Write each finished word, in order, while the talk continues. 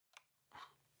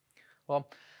Well,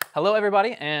 hello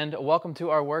everybody and welcome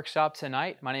to our workshop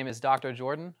tonight. My name is Dr.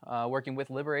 Jordan, working with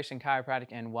Liberation Chiropractic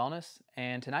and Wellness,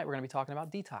 and tonight we're going to be talking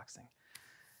about detoxing.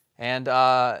 And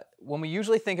when we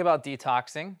usually think about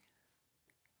detoxing,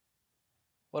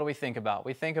 what do we think about?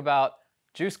 We think about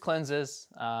juice cleanses,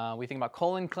 we think about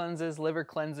colon cleanses, liver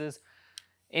cleanses,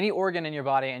 any organ in your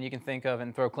body, and you can think of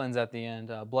and throw cleanse at the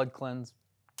end, blood cleanse.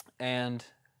 And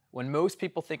when most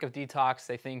people think of detox,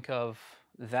 they think of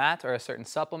that or a certain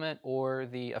supplement or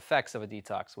the effects of a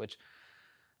detox, which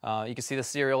you can see the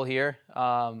cereal here.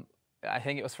 I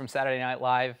think it was from Saturday Night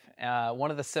Live. One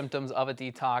of the symptoms of a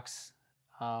detox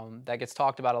that gets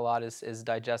talked about a lot is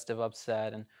digestive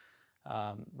upset and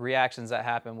reactions that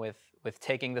happen with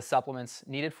taking the supplements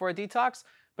needed for a detox,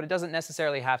 but it doesn't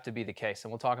necessarily have to be the case.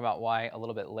 And we'll talk about why a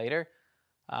little bit later.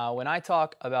 When I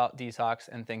talk about detox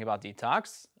and think about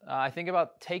detox, I think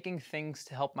about taking things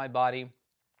to help my body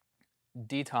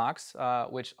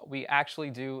detox, which we actually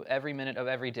do every minute of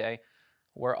every day.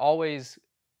 We're always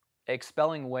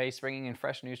expelling waste, bringing in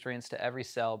fresh nutrients to every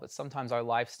cell, but sometimes our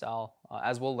lifestyle,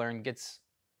 as we'll learn, gets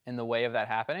in the way of that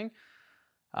happening.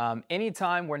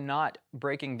 Anytime we're not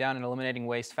breaking down and eliminating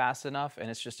waste fast enough and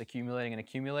it's just accumulating and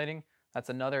accumulating, that's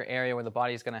another area where the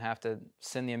body is going to have to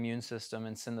send the immune system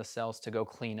and send the cells to go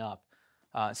clean up.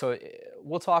 So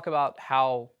we'll talk about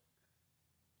how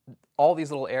all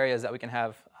these little areas that we can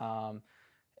have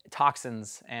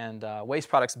toxins and waste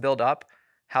products build up,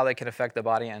 how they can affect the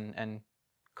body and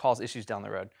cause issues down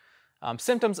the road.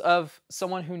 Symptoms of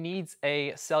someone who needs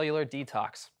a cellular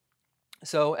detox.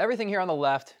 So everything here on the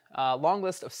left, long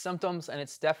list of symptoms, and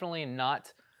it's definitely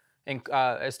not,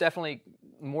 it's definitely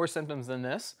more symptoms than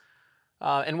this.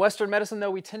 In Western medicine,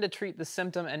 though, we tend to treat the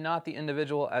symptom and not the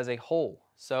individual as a whole.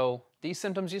 So these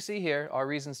symptoms you see here are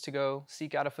reasons to go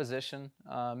seek out a physician,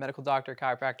 medical doctor,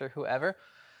 chiropractor, whoever.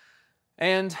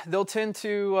 And they'll tend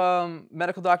to,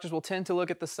 medical doctors will tend to look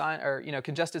at the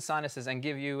congested sinuses and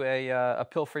give you a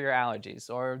pill for your allergies.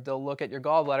 Or they'll look at your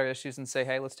gallbladder issues and say,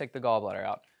 hey, let's take the gallbladder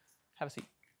out. Have a seat.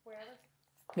 Wherever?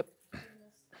 Yep. In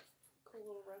this cool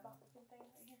little robot looking thing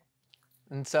right here.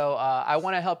 And so I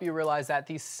want to help you realize that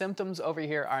these symptoms over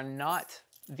here are not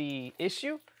the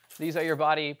issue. These are your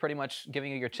body pretty much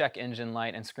giving you your check engine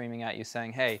light and screaming at you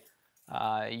saying, hey,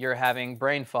 you're having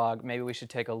brain fog. Maybe we should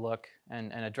take a look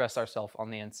and address ourselves on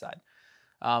the inside.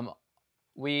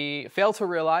 We fail to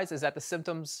realize is that the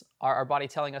symptoms are our body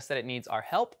telling us that it needs our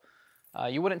help.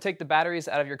 You wouldn't take the batteries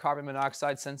out of your carbon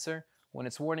monoxide sensor when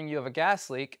it's warning you of a gas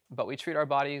leak, but we treat our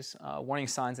body's warning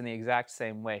signs in the exact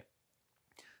same way.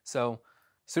 So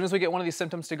as soon as we get one of these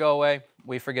symptoms to go away,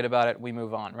 we forget about it, we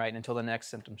move on, right, until the next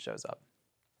symptom shows up.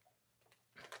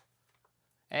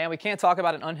 And we can't talk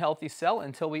about an unhealthy cell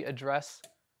until we address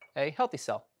a healthy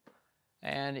cell.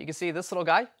 And you can see this little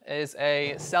guy is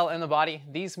a cell in the body.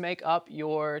 These make up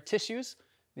your tissues.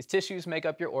 These tissues make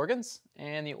up your organs,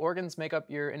 and the organs make up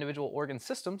your individual organ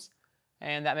systems,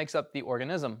 and that makes up the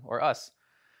organism, or us.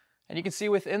 And you can see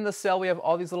within the cell we have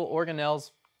all these little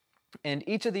organelles, and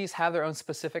each of these have their own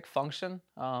specific function.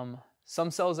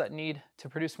 Some cells that need to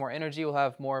produce more energy will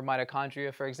have more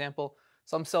mitochondria, for example.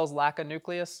 Some cells lack a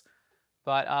nucleus.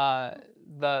 But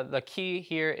the key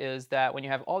here is that when you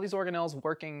have all these organelles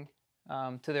working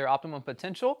to their optimum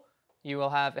potential, you will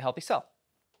have a healthy cell.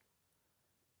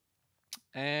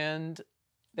 And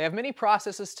they have many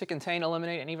processes to contain,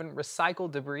 eliminate, and even recycle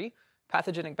debris,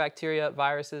 pathogenic bacteria,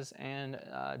 viruses, and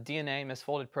DNA,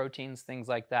 misfolded proteins, things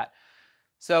like that.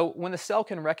 So when the cell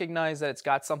can recognize that it's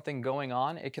got something going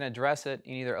on, it can address it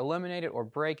and either eliminate it or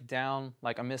break down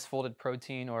like a misfolded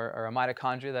protein or a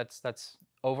mitochondria that's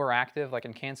overactive, like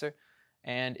in cancer,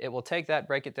 and it will take that,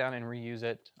 break it down, and reuse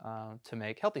it to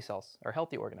make healthy cells or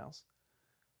healthy organelles.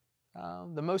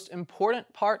 The most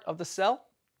important part of the cell,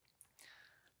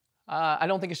 I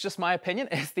don't think it's just my opinion,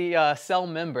 is the cell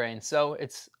membrane. So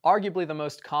it's arguably the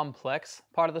most complex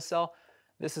part of the cell.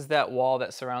 This is that wall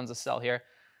that surrounds the cell here.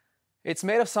 It's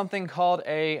made of something called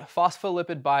a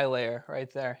phospholipid bilayer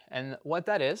right there. And what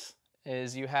that is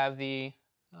you have the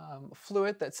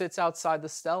fluid that sits outside the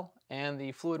cell and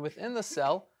the fluid within the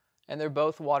cell, and they're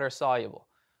both water soluble.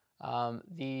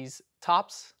 These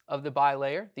tops of the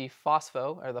bilayer, the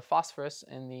phosphorus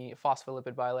in the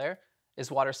phospholipid bilayer, is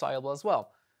water soluble as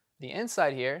well. The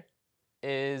inside here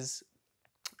is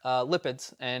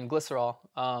lipids and glycerol,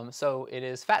 so it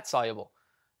is fat soluble.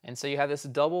 And so you have this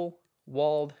double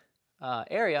walled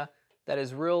area that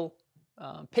is real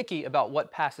picky about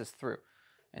what passes through.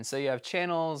 And so you have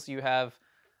channels, you have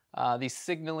these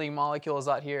signaling molecules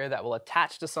out here that will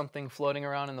attach to something floating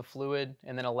around in the fluid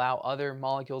and then allow other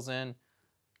molecules in.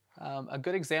 A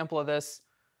good example of this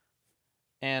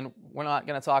And we're not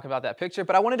going to talk about that picture,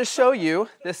 but I wanted to show you,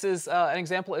 this is an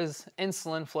example is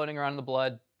insulin floating around in the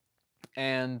blood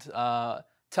and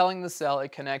telling the cell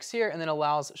it connects here and then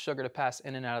allows sugar to pass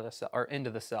in and out of the cell or into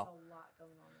the cell. A lot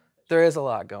going on there. There is a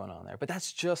lot going on there, but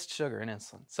that's just sugar and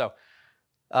insulin. So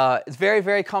it's very,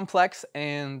 very complex,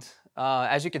 and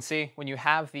as you can see, when you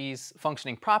have these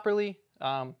functioning properly,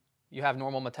 you have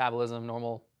normal metabolism,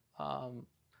 normal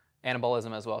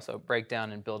anabolism as well, so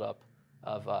breakdown and buildup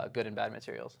of good and bad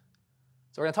materials.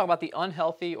 So we're going to talk about the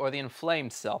unhealthy or the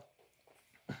inflamed cell.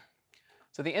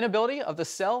 So the inability of the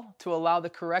cell to allow the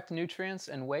correct nutrients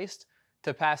and waste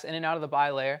to pass in and out of the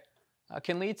bilayer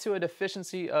can lead to a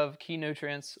deficiency of key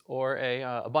nutrients or a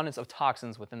abundance of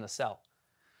toxins within the cell.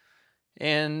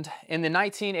 And in the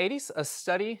 1980s, a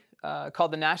study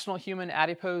called the National Human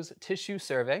Adipose Tissue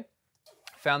Survey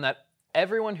found that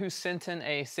everyone who sent in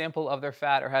a sample of their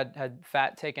fat or had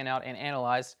fat taken out and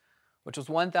analyzed, which was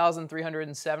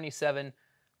 1,377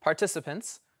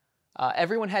 participants,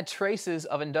 everyone had traces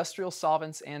of industrial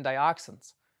solvents and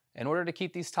dioxins. In order to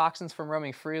keep these toxins from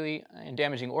roaming freely and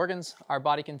damaging organs, our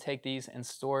body can take these and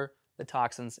store the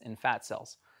toxins in fat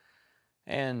cells.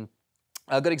 And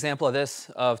a good example of this,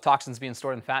 of toxins being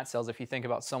stored in fat cells, if you think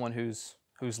about someone who's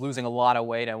losing a lot of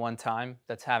weight at one time,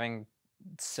 that's having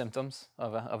symptoms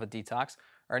of a detox,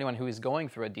 or anyone who is going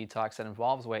through a detox that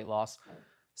involves weight loss,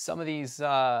 some of these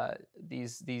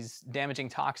damaging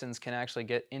toxins can actually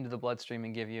get into the bloodstream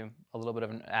and give you a little bit of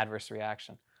an adverse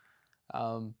reaction.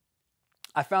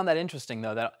 I found that interesting,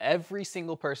 though, that every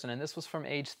single person, and this was from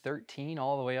age 13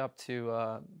 all the way up to,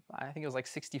 I think it was like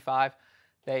 65,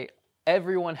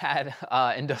 everyone had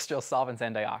industrial solvents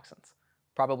and dioxins,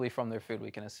 probably from their food,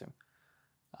 we can assume.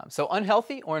 So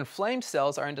unhealthy or inflamed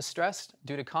cells are in distress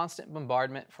due to constant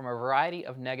bombardment from a variety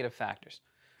of negative factors.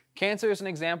 Cancer is an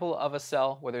example of a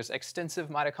cell where there's extensive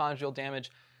mitochondrial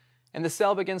damage and the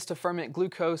cell begins to ferment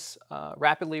glucose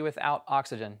rapidly without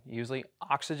oxygen. Usually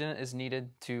oxygen is needed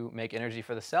to make energy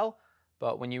for the cell,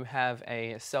 but when you have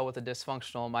a cell with a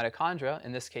dysfunctional mitochondria,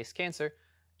 in this case cancer,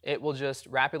 it will just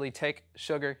rapidly take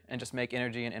sugar and just make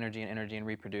energy and energy and energy and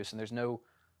reproduce, and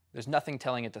there's nothing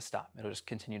telling it to stop. It'll just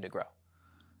continue to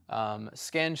grow.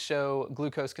 Scans show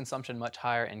glucose consumption much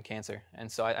higher in cancer,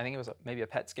 and so I think it was maybe a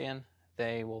PET scan.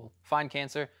 They will find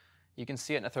cancer. You can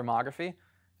see it in a thermography.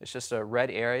 It's just a red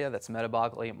area that's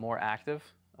metabolically more active.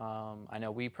 I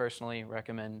know we personally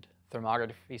recommend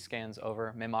thermography scans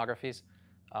over mammographies.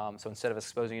 So instead of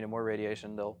exposing you to more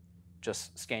radiation, they'll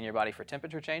just scan your body for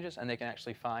temperature changes, and they can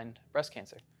actually find breast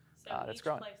cancer that's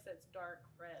growing. Place that's dark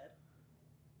red,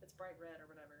 it's bright red or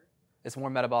whatever. It's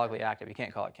more metabolically active. You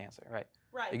can't call it cancer, right?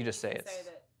 Right. You can just say it's. Say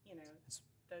that,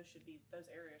 those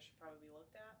areas should probably be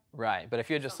looked at. Right, but if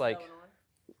you're just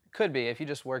could be if you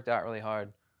just worked out really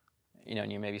hard,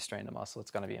 and you maybe strained a muscle,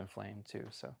 it's going to be inflamed too.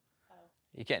 So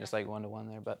you can't just one-to-one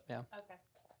there, but yeah.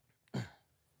 Okay.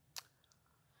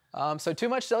 So too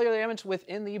much cellular damage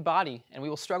within the body, and we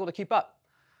will struggle to keep up.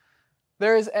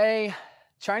 There is a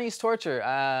Chinese torture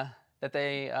that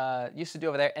they used to do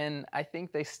over there, and I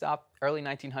think they stopped early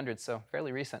 1900s, so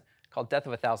fairly recent, called Death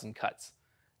of 1,000 Cuts.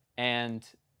 And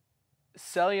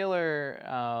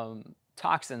cellular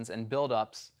toxins and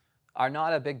buildups are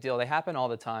not a big deal. They happen all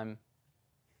the time.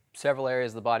 Several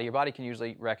areas of the body. Your body can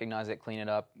usually recognize it, clean it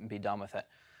up, and be done with it.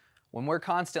 When we're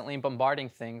constantly bombarding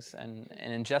things and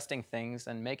ingesting things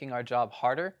and making our job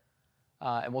harder,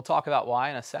 and we'll talk about why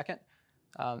in a second,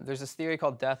 there's this theory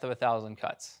called death of 1,000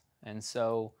 cuts. And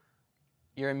so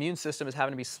your immune system is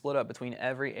having to be split up between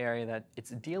every area that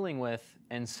it's dealing with,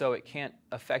 and so it can't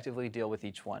effectively deal with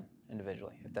each one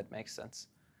individually, if that makes sense.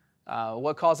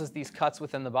 What causes these cuts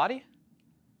within the body?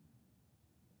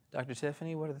 Dr.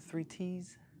 Tiffany, what are the 3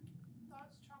 T's?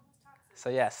 Thoughts, traumas, toxins. So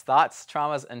yes, thoughts,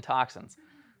 traumas, and toxins.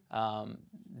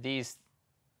 These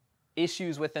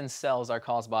issues within cells are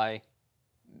caused by,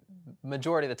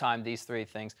 majority of the time, these 3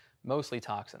 things, mostly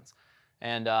toxins.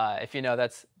 And if you know,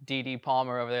 that's D.D.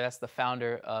 Palmer over there. That's the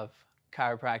founder of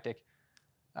chiropractic.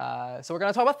 So we're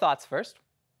going to talk about thoughts first.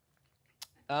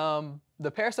 The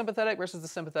parasympathetic versus the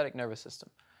sympathetic nervous system.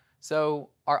 So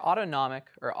our autonomic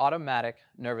or automatic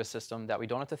nervous system that we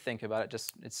don't have to think about it,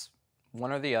 it's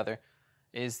one or the other,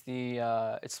 is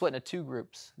it's split into 2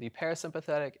 groups, the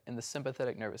parasympathetic and the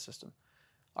sympathetic nervous system.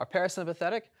 Our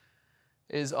parasympathetic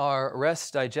is our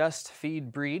rest, digest,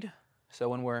 feed, breed. So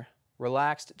when we're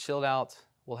relaxed, chilled out,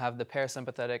 we'll have the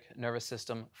parasympathetic nervous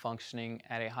system functioning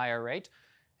at a higher rate.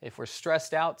 If we're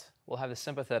stressed out, we'll have the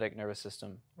sympathetic nervous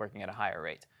system working at a higher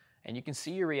rate. And you can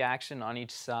see your reaction on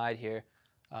each side here.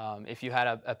 If you had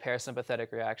a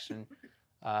parasympathetic reaction,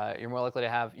 you're more likely to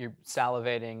have, you're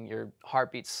salivating, your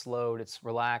heartbeat's slowed, it's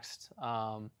relaxed.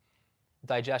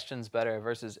 digestion's better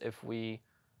versus if we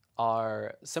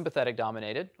are sympathetic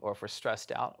dominated or if we're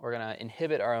stressed out, we're going to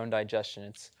inhibit our own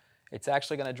digestion. It's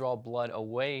actually going to draw blood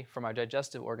away from our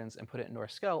digestive organs and put it into our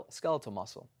skeletal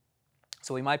muscle.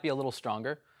 So we might be a little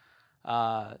stronger.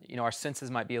 Our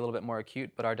senses might be a little bit more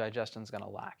acute, but our digestion's going to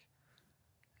lack.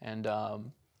 And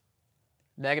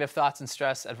negative thoughts and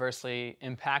stress adversely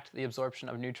impact the absorption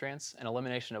of nutrients and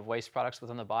elimination of waste products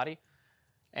within the body.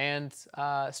 And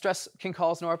stress can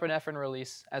cause norepinephrine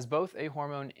release as both a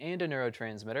hormone and a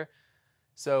neurotransmitter.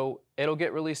 So it'll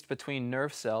get released between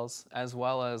nerve cells as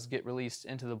well as get released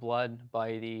into the blood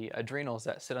by the adrenals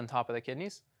that sit on top of the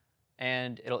kidneys.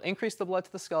 And it'll increase the blood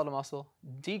to the skeletal muscle,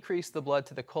 decrease the blood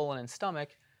to the colon and stomach,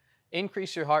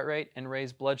 increase your heart rate, and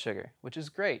raise blood sugar, which is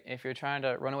great if you're trying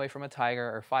to run away from a tiger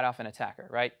or fight off an attacker,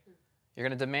 right? You're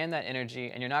going to demand that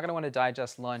energy, and you're not going to want to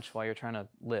digest lunch while you're trying to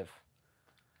live.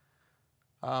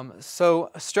 So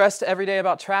stressed every day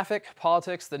about traffic,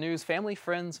 politics, the news, family,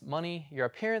 friends, money, your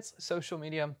appearance, social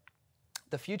media,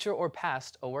 the future or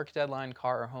past, a work deadline,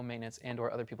 car or home maintenance, and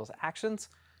or other people's actions,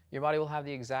 your body will have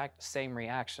the exact same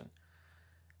reaction.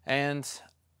 And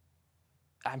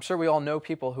I'm sure we all know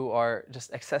people who are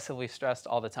just excessively stressed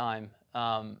all the time.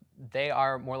 They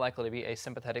are more likely to be a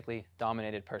sympathetically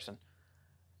dominated person.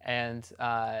 And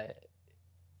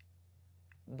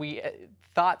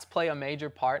thoughts play a major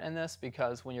part in this,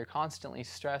 because when you're constantly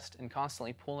stressed and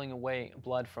constantly pulling away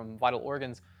blood from vital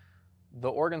organs, the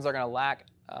organs are going to lack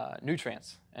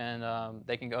nutrients, and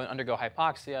they can undergo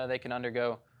hypoxia, they can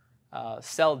undergo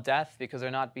cell death because they're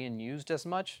not being used as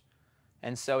much.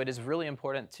 And so it is really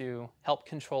important to help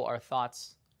control our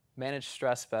thoughts, manage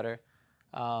stress better,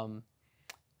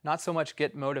 not so much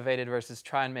get motivated versus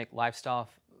try and make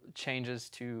lifestyle changes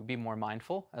to be more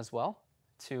mindful as well,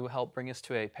 to help bring us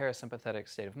to a parasympathetic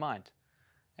state of mind,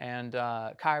 and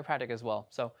chiropractic as well.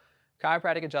 So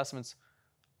chiropractic adjustments,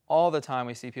 all the time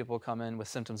we see people come in with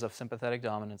symptoms of sympathetic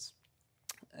dominance,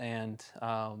 and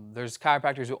there's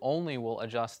chiropractors who only will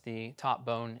adjust the top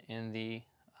bone in the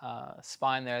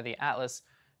spine there, the atlas,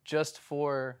 just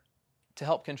to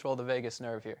help control the vagus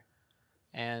nerve here.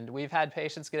 And we've had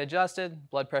patients get adjusted,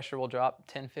 blood pressure will drop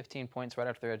 10, 15 points right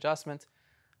after their adjustment.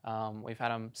 We've had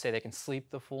them say they can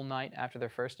sleep the full night after their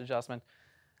first adjustment.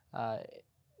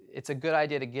 It's a good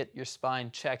idea to get your spine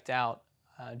checked out,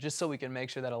 just so we can make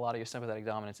sure that a lot of your sympathetic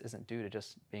dominance isn't due to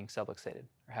just being subluxated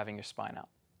or having your spine out.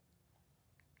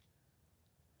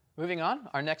 Moving on,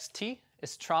 our next T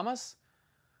is traumas.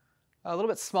 A little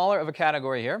bit smaller of a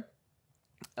category here.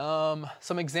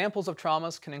 Some examples of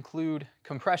traumas can include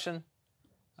compression,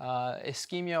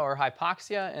 ischemia or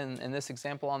hypoxia in this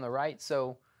example on the right.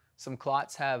 So some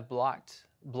clots have blocked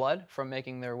blood from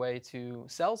making their way to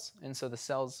cells, and so the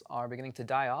cells are beginning to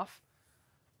die off.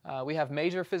 We have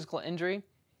major physical injury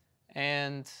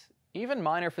and even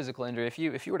minor physical injury. If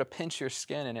you were to pinch your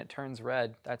skin and it turns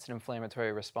red, that's an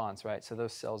inflammatory response, right? So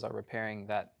those cells are repairing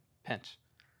that pinch.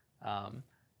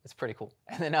 It's pretty cool.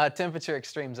 And then temperature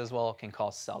extremes as well can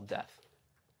cause cell death.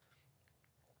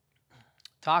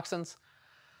 Toxins.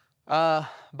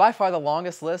 By far the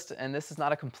longest list, and this is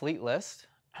not a complete list.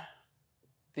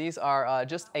 These are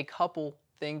just a couple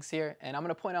things here, and I'm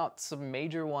going to point out some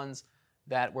major ones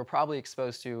that we're probably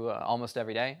exposed to almost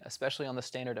every day, especially on the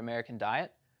standard American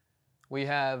diet. We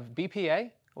have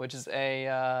BPA, which is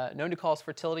known to cause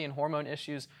fertility and hormone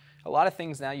issues. A lot of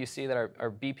things now you see that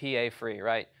are BPA-free,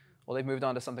 right? Well, they've moved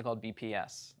on to something called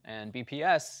BPS, and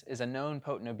BPS is a known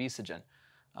potent obesogen.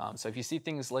 So if you see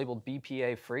things labeled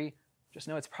BPA-free, just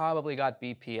know it's probably got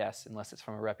BPS unless it's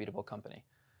from a reputable company.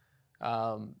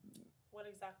 What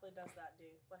exactly does that do?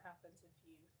 What happens if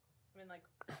you,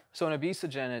 So an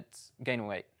obesogen, it's gain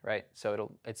weight, right?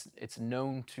 So it's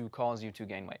known to cause you to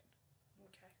gain weight.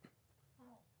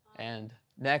 Okay. And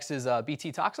next is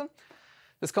Bt toxin.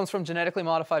 This comes from genetically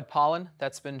modified pollen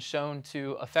that's been shown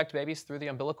to affect babies through the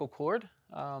umbilical cord.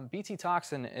 Bt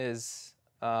toxin is,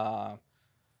 I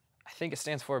think it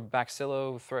stands for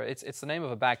it's the name of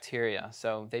a bacteria.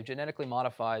 So they've genetically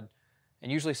modified,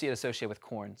 and usually see it associated with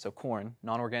corn. So corn,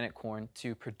 non-organic corn,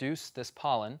 to produce this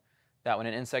pollen that when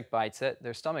an insect bites it,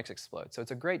 their stomachs explode. So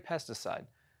it's a great pesticide,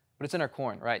 but it's in our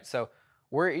corn, right? So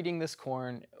we're eating this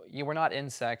corn. We're not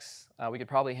insects. We could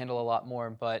probably handle a lot more,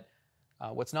 but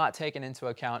what's not taken into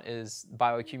account is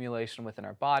bioaccumulation within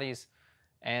our bodies.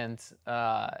 And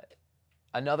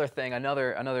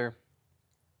another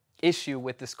issue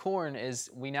with this corn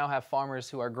is we now have farmers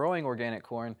who are growing organic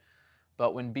corn,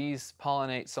 but when bees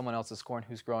pollinate someone else's corn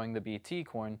who's growing the Bt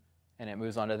corn and it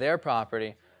moves onto their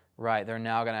property, right, they're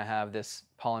now going to have this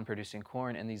pollen-producing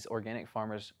corn, and these organic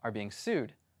farmers are being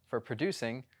sued for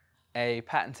producing a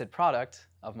patented product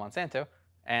of Monsanto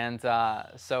And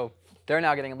so they're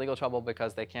now getting in legal trouble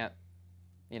because they can't,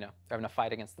 they're having a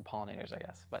fight against the pollinators, I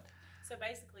guess. But so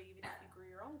basically, even if you grew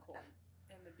your own corn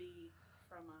and the bee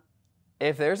from a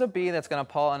if there's a bee that's going to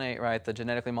pollinate, right, the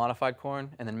genetically modified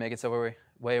corn and then make its way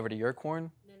over to your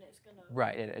corn, then it's gonna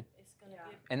right, it's gonna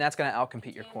and that's going to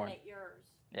outcompete your corn. contaminate yours.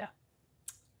 Yeah.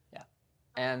 Yeah.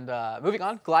 And moving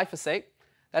on, glyphosate.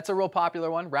 That's a real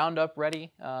popular one. Roundup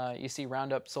Ready. You see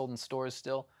Roundup sold in stores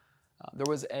still. There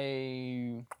was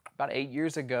about 8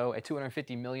 years ago, a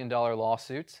 $250 million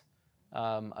lawsuit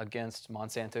against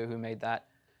Monsanto, who made that.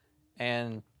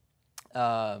 And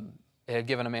it had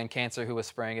given a man cancer who was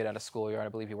spraying it at a schoolyard. I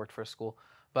believe he worked for a school.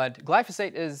 But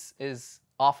glyphosate is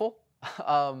awful.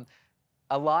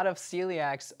 A lot of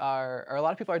celiacs or a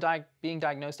lot of people are being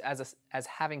diagnosed as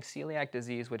having celiac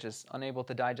disease, which is unable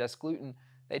to digest gluten.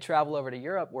 They travel over to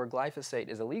Europe where glyphosate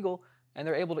is illegal, and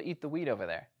they're able to eat the wheat over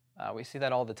there. We see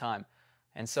that all the time.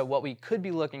 And so what we could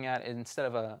be looking at instead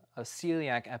of a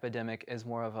celiac epidemic is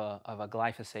more of a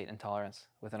glyphosate intolerance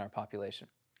within our population.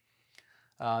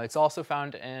 It's also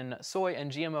found in soy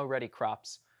and GMO-ready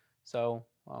crops. So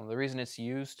the reason it's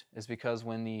used is because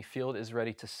when the field is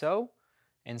ready to sow,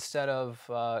 instead of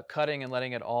cutting and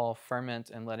letting it all ferment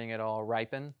and letting it all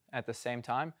ripen at the same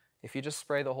time, if you just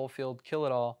spray the whole field, kill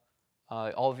it all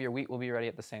of your wheat will be ready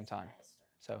at the same time.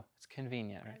 So it's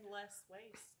convenient, right? and less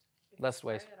waste. If you Less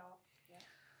spray waste. it all.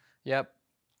 Yeah. Yep.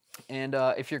 And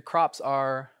if your crops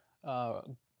are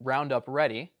Roundup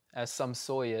ready, as some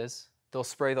soy is, they'll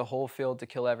spray the whole field to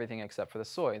kill everything except for the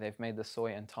soy. They've made the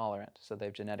soy intolerant, so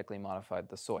they've genetically modified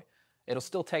the soy. It'll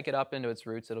still take it up into its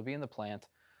roots. It'll be in the plant,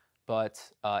 but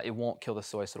it won't kill the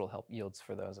soy, so it'll help yields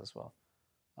for those as well.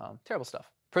 Terrible stuff.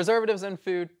 Preservatives in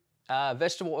food.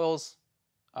 Vegetable oils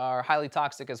are highly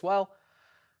toxic as well.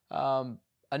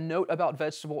 A note about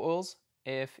vegetable oils: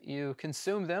 if you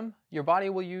consume them, your body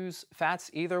will use fats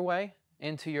either way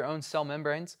into your own cell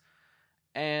membranes.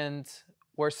 And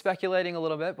we're speculating a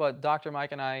little bit, but Dr.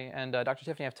 Mike and I and Dr.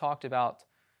 Tiffany have talked about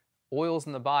oils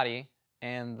in the body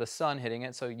and the sun hitting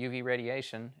it, so UV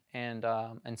radiation and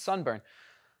sunburn.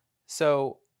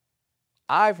 So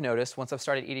I've noticed once I've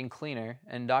started eating cleaner,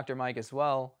 and Dr. Mike as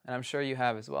well, and I'm sure you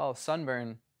have as well,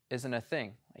 sunburn isn't a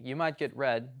thing. Like, you might get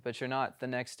red, but you're not the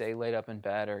next day laid up in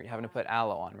bed or having to put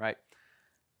aloe on, right?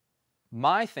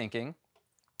 My thinking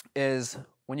is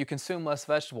when you consume less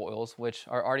vegetable oils, which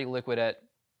are already liquid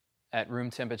at room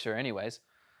temperature anyways,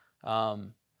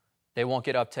 they won't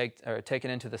get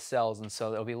taken into the cells, and so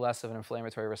there'll be less of an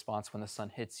inflammatory response when the sun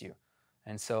hits you.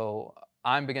 And so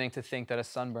I'm beginning to think that a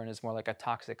sunburn is more like a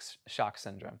toxic shock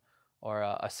syndrome or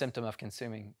a symptom of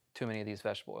consuming too many of these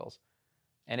vegetable oils.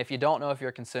 And if you don't know if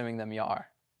you're consuming them, you are,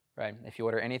 right? If you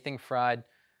order anything fried,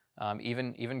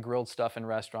 even grilled stuff in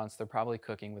restaurants, they're probably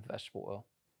cooking with vegetable oil.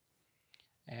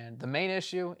 And the main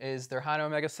issue is they're high in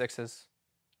omega-6s.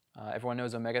 Everyone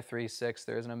knows omega-3, 6.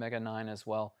 There is an omega-9 as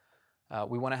well.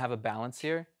 We want to have a balance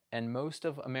here, and most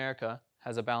of America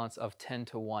has a balance of 10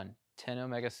 to 1. 10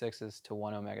 omega-6s to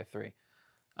 1 omega-3.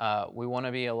 We want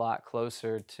to be a lot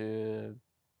closer to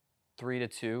 3 to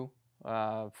 2,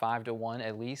 5 to 1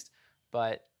 at least,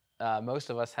 but most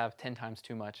of us have 10 times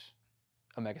too much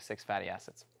omega-6 fatty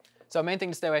acids. So main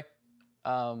thing to stay away: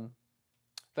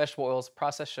 vegetable oils,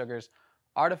 processed sugars,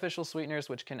 artificial sweeteners,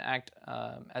 which can act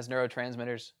as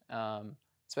neurotransmitters,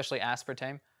 especially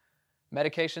aspartame,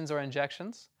 medications or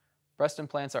injections. Breast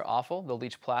implants are awful. They'll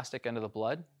leach plastic into the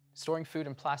blood. Storing food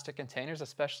in plastic containers,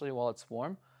 especially while it's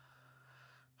warm.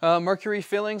 Mercury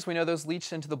fillings, we know those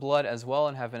leach into the blood as well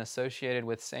and have been associated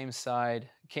with same-side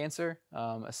cancer,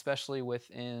 especially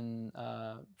within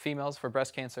females for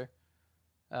breast cancer.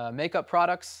 Makeup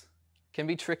products can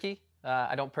be tricky.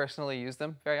 I don't personally use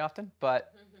them very often,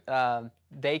 but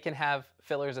they can have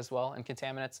fillers as well and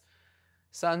contaminants.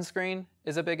 Sunscreen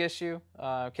is a big issue.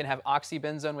 Can have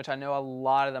oxybenzone, which I know a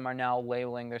lot of them are now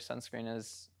labeling their sunscreen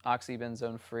as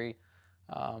oxybenzone free.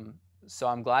 So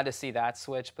I'm glad to see that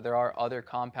switch, but there are other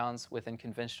compounds within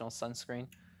conventional sunscreen.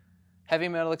 Heavy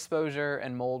metal exposure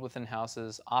and mold within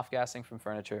houses, off-gassing from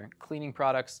furniture, cleaning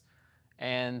products,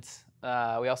 and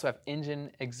we also have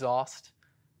engine exhaust,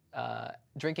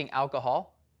 drinking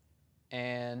alcohol,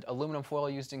 and aluminum foil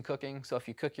used in cooking. So if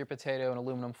you cook your potato in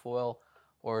aluminum foil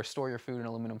or store your food in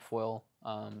aluminum foil,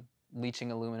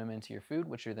 leaching aluminum into your food,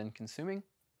 which you're then consuming.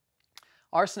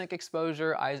 Arsenic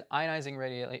exposure,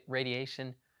 ionizing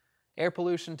radiation, air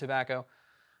pollution, tobacco.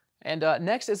 And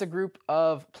next is a group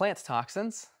of plant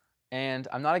toxins. And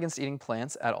I'm not against eating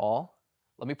plants at all,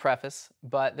 let me preface,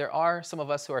 but there are some of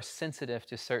us who are sensitive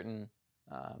to certain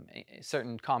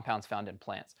compounds found in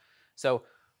plants. So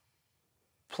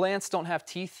plants don't have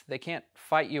teeth. They can't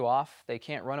fight you off. They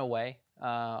can't run away.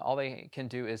 all they can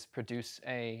do is produce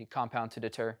a compound to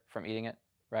deter from eating it,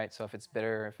 right? So if it's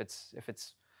bitter, if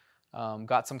it's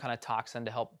got some kind of toxin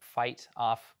to help fight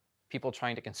off people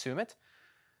trying to consume it.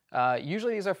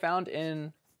 Usually these are found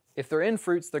in, if they're in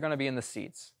fruits, they're going to be in the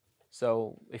seeds.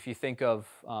 So if you think of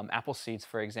apple seeds,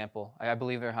 for example, I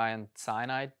believe they're high in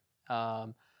cyanide.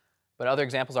 But other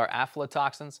examples are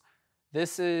aflatoxins.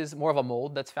 This is more of a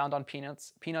mold that's found on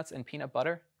peanuts and peanut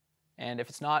butter. And if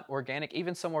it's not organic,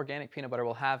 even some organic peanut butter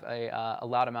will have a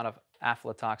loud amount of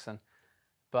aflatoxin.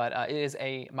 But it is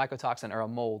a mycotoxin or a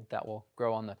mold that will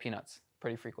grow on the peanuts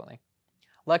pretty frequently.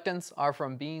 Lectins are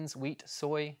from beans, wheat,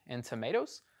 soy, and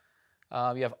tomatoes.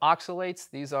 You have oxalates.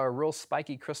 These are real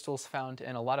spiky crystals found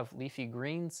in a lot of leafy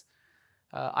greens.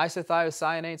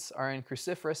 Isothiocyanates are in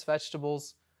cruciferous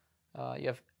vegetables. You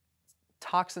have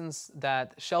toxins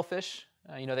that shellfish,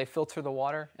 they filter the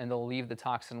water and they'll leave the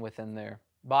toxin within their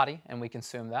body, and we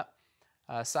consume that.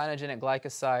 Cyanogenic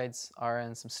glycosides are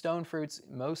in some stone fruits,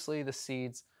 mostly the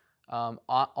seeds,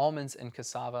 almonds and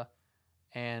cassava,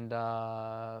 and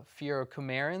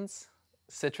furocumarins,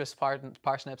 citrus,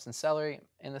 parsnips, and celery.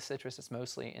 In the citrus, it's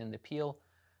mostly in the peel,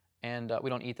 and we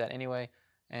don't eat that anyway.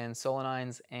 And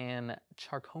solanines and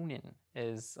charconin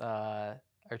is,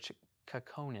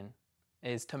 caconin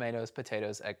is tomatoes,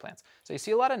 potatoes, eggplants. So you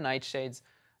see a lot of nightshades.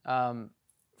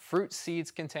 Fruit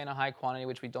seeds contain a high quantity,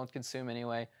 which we don't consume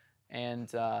anyway,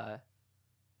 and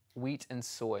wheat and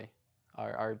soy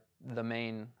are the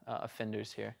main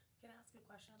offenders here. Can I ask a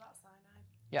question about cyanide?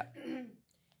 Yeah.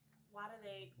 Why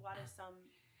do some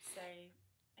say,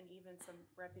 and even some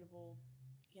reputable,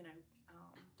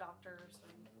 doctors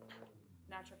and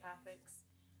naturopathics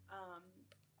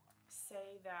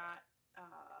say that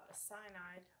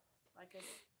cyanide, like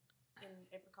in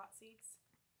apricot seeds,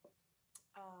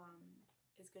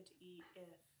 is good to eat if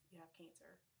you have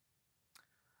cancer.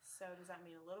 So does that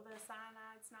mean a little bit of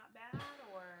cyanide's not bad,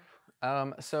 or?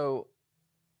 So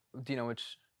do you know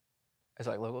which? Is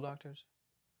it like local doctors?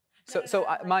 No,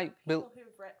 like people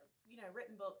who've read,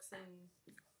 written books and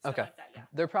stuff like that. Yeah.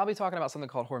 They're probably talking about something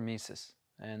called hormesis,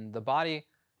 and the body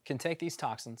can take these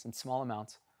toxins in small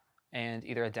amounts and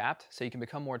either adapt, so you can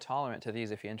become more tolerant to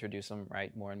these if you introduce them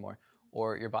more and more,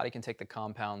 or your body can take the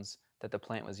compounds that the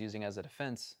plant was using as a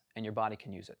defense, and your body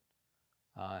can use it.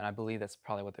 And I believe that's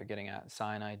probably what they're getting at.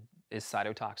 Cyanide is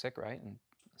cytotoxic, right? And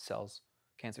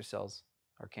cancer cells,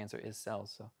 or cancer is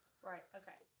cells, so. Right,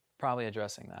 okay. Probably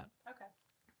addressing that. Okay.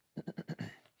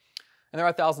 And there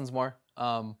are thousands more.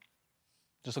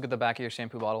 Just look at the back of your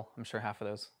shampoo bottle. I'm sure half of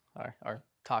those are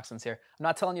toxins here. I'm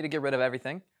not telling you to get rid of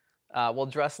everything. We'll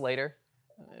address later,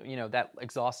 that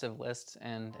exhaustive list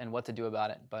and what to do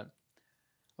about it. But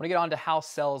I want to get on to how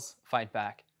cells fight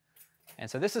back. And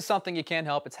so this is something you can't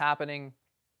help. It's happening,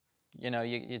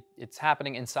 it's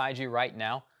happening inside you right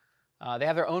now. They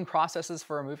have their own processes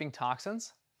for removing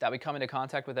toxins that we come into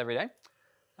contact with every day.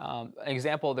 An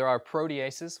example, there are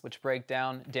proteases, which break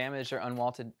down damaged or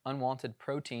unwanted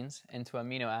proteins into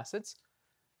amino acids.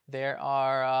 There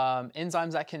are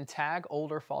enzymes that can tag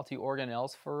old or faulty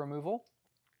organelles for removal.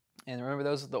 And remember,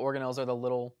 the organelles are the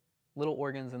little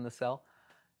organs in the cell.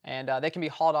 And they can be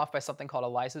hauled off by something called a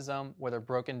lysosome, where they're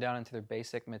broken down into their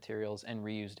basic materials and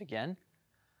reused again.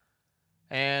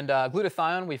 And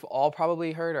glutathione, we've all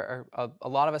probably heard, or a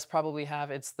lot of us probably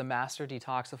have. It's the master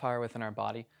detoxifier within our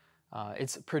body.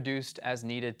 It's produced as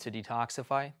needed to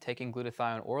detoxify. Taking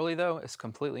glutathione orally, though, is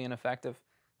completely ineffective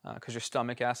because your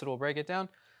stomach acid will break it down.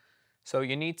 So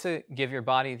you need to give your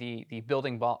body the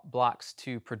building blocks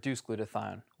to produce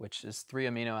glutathione, which is 3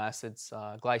 amino acids,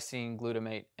 glycine,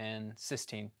 glutamate, and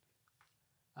cysteine.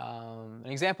 An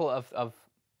example of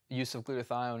use of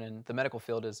glutathione in the medical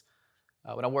field is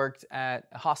when I worked at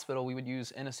a hospital, we would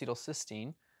use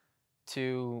N-acetylcysteine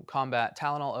to combat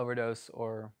Tylenol overdose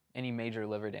or any major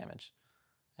liver damage.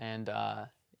 And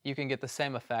you can get the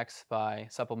same effects by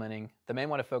supplementing. The main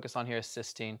one to focus on here is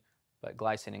cysteine, but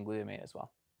glycine and glutamate as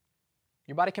well.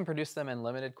 Your body can produce them in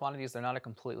limited quantities. They're not a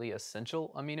completely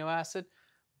essential amino acid,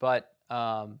 but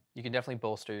you can definitely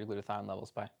bolster your glutathione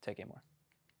levels by taking more.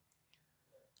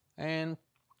 And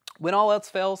when all else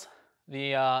fails,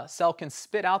 the cell can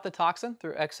spit out the toxin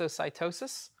through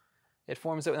exocytosis. It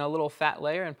forms it in a little fat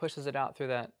layer and pushes it out through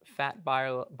that fat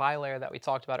bilayer that we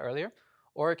talked about earlier.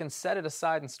 Or it can set it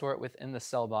aside and store it within the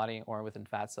cell body or within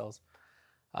fat cells.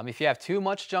 If you have too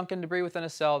much junk and debris within a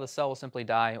cell, the cell will simply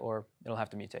die or it'll have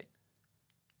to mutate.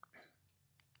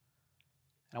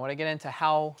 And I want to get into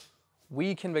how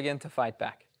we can begin to fight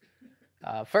back.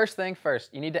 First thing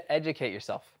first, you need to educate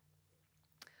yourself.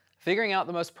 Figuring out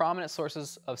the most prominent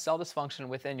sources of cell dysfunction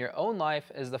within your own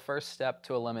life is the first step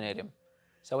to eliminating them.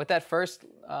 So with that first,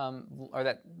 or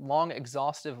that long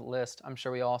exhaustive list, I'm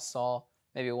sure we all saw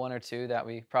maybe one or two that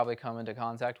we probably come into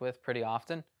contact with pretty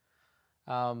often.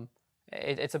 Um,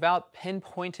 it's about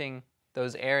pinpointing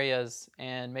those areas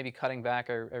and maybe cutting back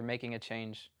or making a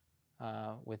change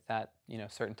with that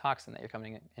certain toxin that you're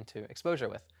coming into exposure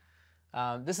with.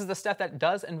 This is the step that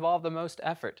does involve the most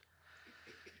effort.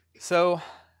 So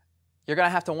you're going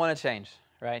to have to want to change,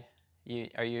 right? You're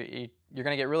going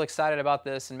to get real excited about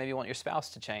this and maybe want your spouse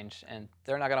to change, and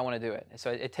they're not going to want to do it.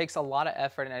 So it takes a lot of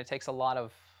effort, and it takes a lot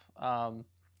of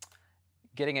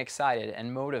getting excited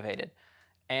and motivated.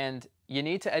 And you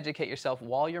need to educate yourself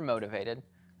while you're motivated,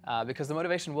 because the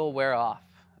motivation will wear off.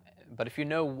 But if you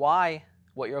know why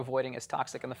what you're avoiding is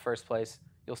toxic in the first place,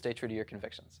 you'll stay true to your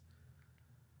convictions.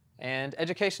 And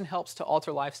education helps to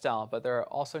alter lifestyle, but there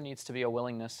also needs to be a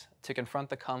willingness to confront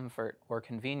the comfort or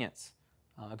convenience.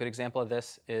 A good example of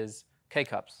this is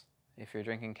K-cups. If you're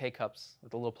drinking K-cups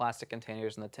with the little plastic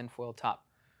containers and the tinfoil top,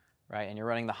 right, and you're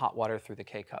running the hot water through the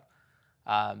K-cup,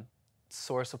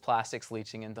 source of plastics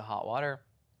leaching into hot water,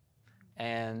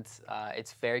 and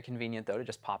it's very convenient, though, to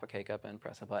just pop a K-cup and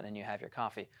press a button and you have your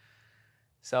coffee.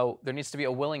 So there needs to be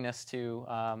a willingness to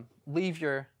leave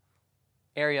your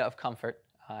area of comfort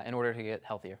in order to get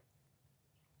healthier.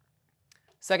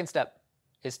 Second step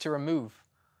is to remove.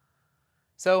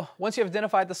 So once you have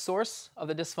identified the source of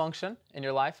the dysfunction in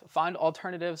your life, find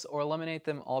alternatives or eliminate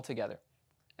them altogether.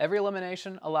 Every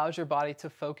elimination allows your body to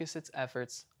focus its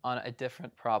efforts on a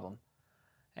different problem.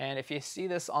 And if you see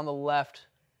this on the left,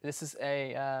 this is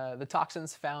the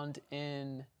toxins found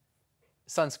in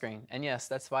sunscreen. And yes,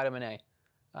 that's vitamin A.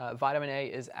 Vitamin A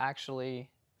is actually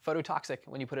phototoxic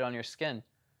when you put it on your skin.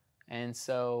 And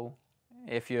so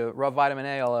if you rub vitamin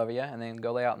A all over you and then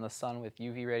go lay out in the sun with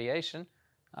UV radiation,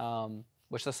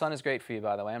 which the sun is great for you,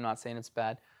 by the way, I'm not saying it's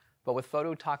bad, but with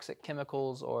phototoxic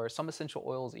chemicals, or some essential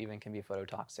oils even can be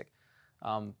phototoxic,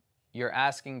 you're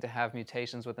asking to have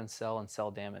mutations within cell and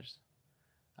cell damage.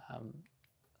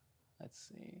 Let's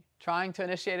see. Trying to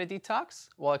initiate a detox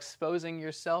while exposing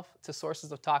yourself to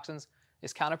sources of toxins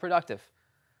is counterproductive.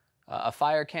 A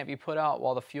fire can't be put out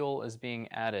while the fuel is being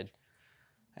added.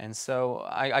 And so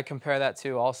I compare that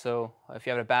to also, if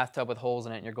you have a bathtub with holes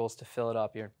in it and your goal is to fill it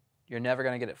up, you're never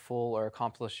going to get it full or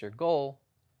accomplish your goal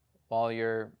while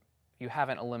you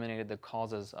haven't eliminated the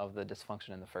causes of the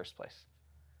dysfunction in the first place.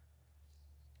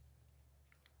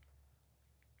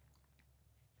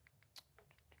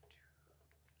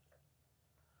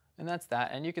 And that's that.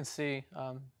 And you can see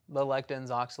the lectins,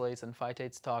 oxalates, and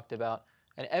phytates talked about.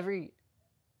 And every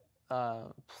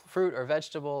fruit or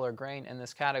vegetable or grain in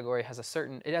this category has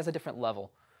a different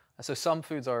level. So some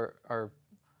foods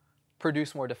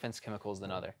produce more defense chemicals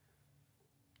than others.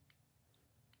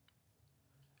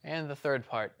 And the third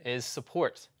part is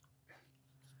support.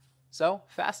 So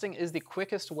fasting is the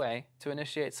quickest way to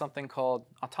initiate something called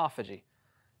autophagy.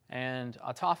 And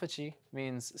autophagy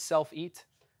means self-eat.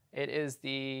 It is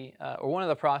one of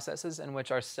the processes in which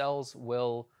our cells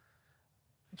will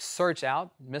search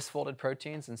out misfolded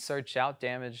proteins and search out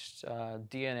damaged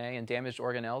DNA and damaged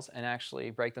organelles and actually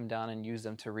break them down and use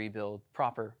them to rebuild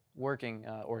proper working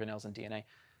organelles and DNA.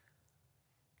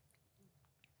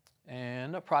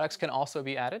 And products can also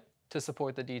be added to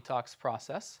support the detox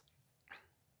process.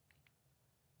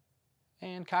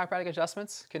 And chiropractic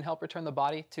adjustments can help return the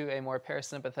body to a more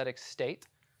parasympathetic state,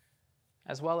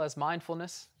 as well as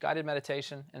mindfulness, guided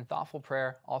meditation, and thoughtful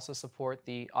prayer also support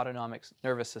the autonomic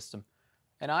nervous system.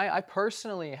 And I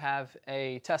personally have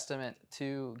a testament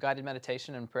to guided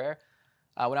meditation and prayer.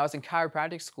 When I was in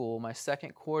chiropractic school, my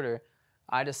second quarter,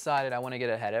 I decided I want to get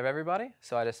ahead of everybody.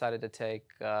 So I decided to take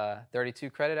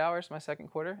 32 credit hours my second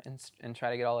quarter and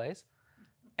try to get all A's.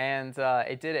 And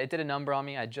it did a number on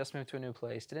me. I just moved to a new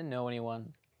place, didn't know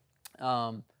anyone.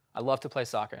 I love to play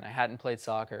soccer, and I hadn't played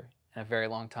soccer in a very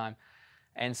long time.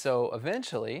 And so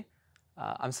eventually,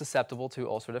 I'm susceptible to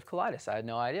ulcerative colitis. I had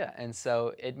no idea. And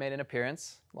so it made an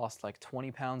appearance, lost like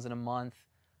 20 pounds in a month,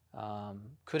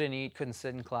 couldn't eat, couldn't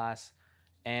sit in class.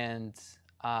 And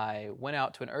I went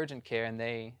out to an urgent care, and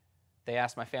they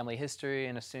asked my family history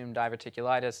and assumed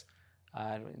diverticulitis,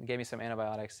 gave me some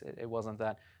antibiotics. It wasn't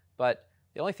that. But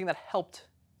the only thing that helped,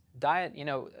 diet,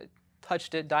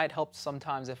 touched it, diet helped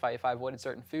sometimes if I avoided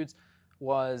certain foods,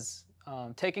 was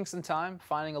taking some time,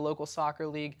 finding a local soccer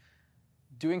league,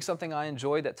 doing something I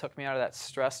enjoyed that took me out of that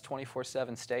stressed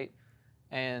 24/7 state,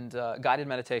 and guided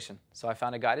meditation. So I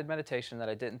found a guided meditation that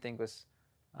I didn't think was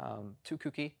too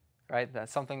kooky, right?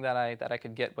 That's something that I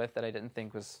could get with that I didn't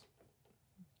think was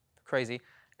crazy,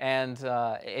 and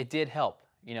it did help.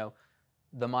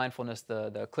 The mindfulness,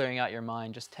 the clearing out your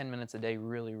mind, just 10 minutes a day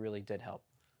really, really did help.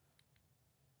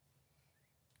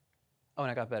 Oh,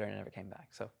 and I got better and it never came back.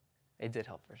 So it did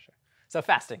help for sure. So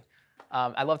fasting.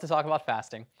 I love to talk about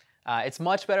fasting. It's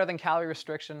much better than calorie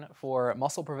restriction for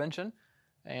muscle prevention.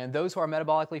 And those who are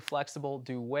metabolically flexible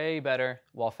do way better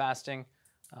while fasting.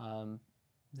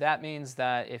 That means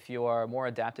that if you are more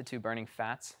adapted to burning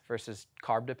fats versus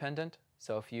carb dependent,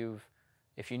 so if you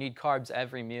need carbs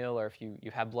every meal, or if you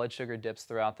have blood sugar dips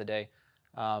throughout the day,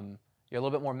 you're a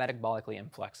little bit more metabolically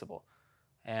inflexible.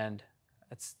 And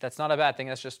that's not a bad thing.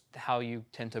 That's just how you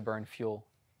tend to burn fuel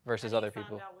versus other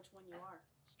people. Find out which one you are.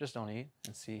 Just don't eat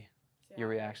and see your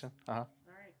reaction. All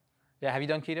right. Yeah, have you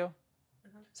done keto?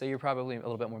 So you're probably a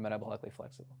little bit more metabolically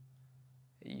flexible.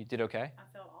 You did okay?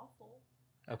 I felt awful.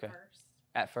 Okay.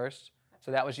 At first.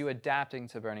 So that was you adapting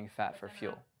to burning fat for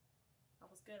fuel. I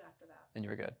was good after that. And you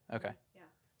were good. Okay. Yeah.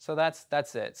 So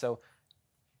that's it. So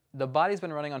the body's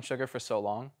been running on sugar for so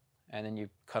long, and then you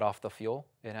cut off the fuel.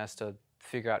 It has to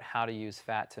figure out how to use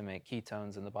fat to make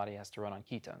ketones, and the body has to run on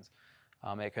ketones.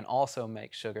 It can also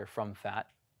make sugar from fat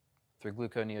through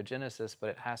gluconeogenesis, but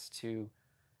it has to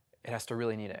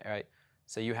really need it, right?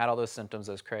 So you had all those symptoms,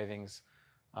 those cravings.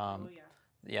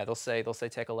 Yeah, they'll say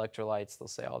take electrolytes, they'll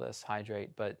say all this,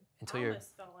 hydrate, but until I you're...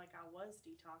 almost felt like I was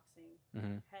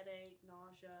detoxing. Headache,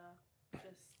 nausea, I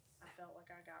felt like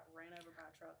I got ran over by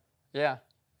a truck. Yeah,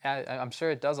 I'm sure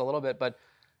it does a little bit, but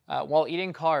while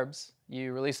eating carbs,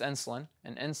 you release insulin,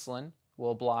 and insulin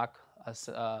will block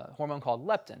a hormone called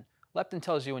leptin. Leptin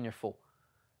tells you when you're full.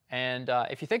 And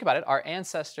if you think about it, our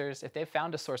ancestors, if they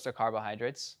found a source of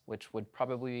carbohydrates, which would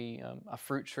probably be a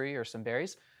fruit tree or some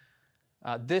berries,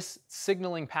 this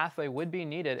signaling pathway would be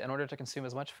needed in order to consume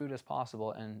as much food as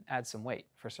possible and add some weight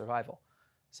for survival.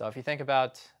 So if you think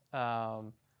about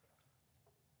the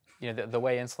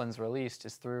way insulin's released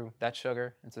is through that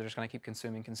sugar, and so they're just going to keep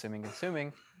consuming,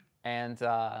 and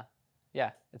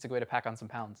yeah, it's a good way to pack on some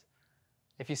pounds.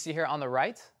 If you see here on the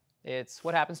right, it's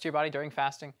what happens to your body during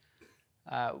fasting.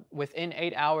 Within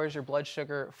 8 hours, your blood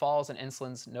sugar falls and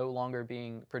insulin's no longer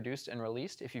being produced and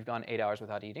released if you've gone 8 hours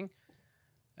without eating.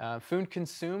 Food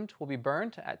consumed will be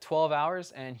burned at 12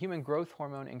 hours, and human growth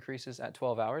hormone increases at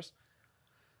 12 hours,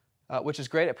 which is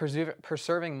great at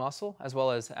preserving muscle as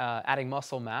well as adding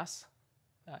muscle mass.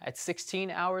 At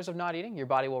 16 hours of not eating, your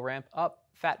body will ramp up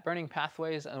fat-burning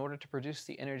pathways in order to produce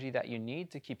the energy that you need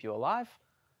to keep you alive.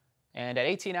 And at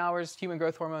 18 hours, human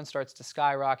growth hormone starts to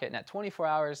skyrocket, and at 24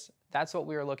 hours, that's what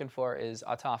we are looking for is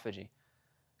autophagy.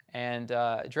 And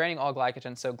draining all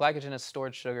glycogen. So glycogen is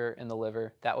stored sugar in the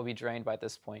liver. That will be drained by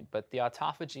this point. But the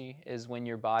autophagy is when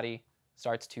your body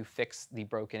starts to fix the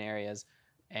broken areas.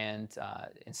 And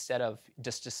instead of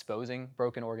just disposing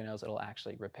broken organelles, it'll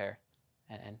actually repair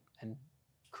and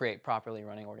create properly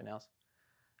running organelles.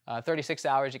 36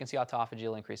 hours, you can see autophagy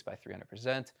will increase by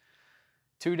 300%.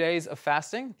 2 days of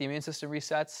fasting, the immune system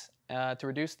resets to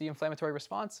reduce the inflammatory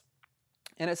response.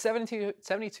 And at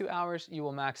 72 hours, you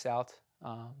will max out.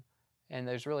 And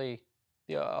there's really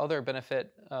the other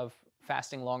benefit of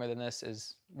fasting longer than this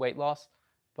is weight loss.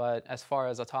 But as far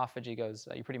as autophagy goes,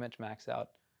 you pretty much max out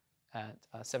at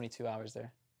 72 hours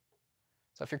there.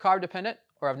 So if you're carb dependent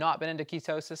or have not been into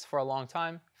ketosis for a long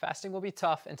time, fasting will be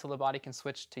tough until the body can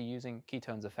switch to using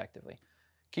ketones effectively.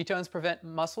 Ketones prevent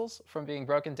muscles from being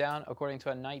broken down. According to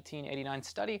a 1989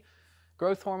 study,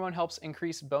 growth hormone helps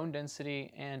increase bone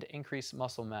density and increase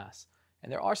muscle mass.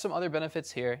 And there are some other benefits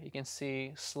here. You can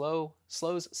see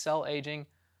slows cell aging.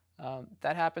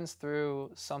 That happens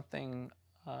through something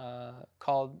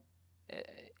called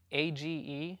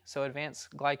AGE, so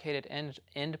advanced glycated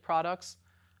end products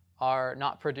are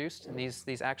not produced. And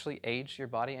these actually age your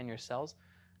body and your cells,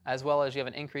 as well as you have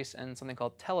an increase in something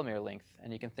called telomere length.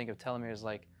 And you can think of telomeres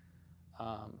like,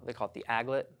 they call it the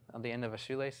aglet on the end of a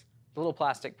shoelace. The little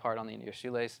plastic part on the end of your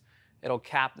shoelace, it'll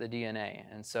cap the DNA.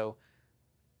 And so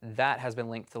that has been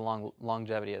linked to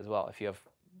longevity as well, if you have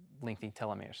lengthy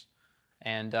telomeres.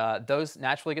 And those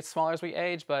naturally get smaller as we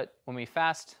age, but when we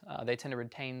fast, they tend to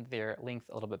retain their length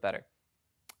a little bit better.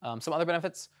 Some other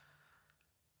benefits,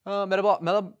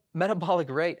 metabolic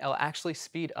rate will actually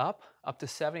speed up to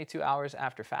 72 hours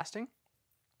after fasting.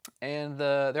 And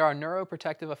there are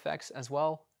neuroprotective effects as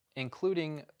well,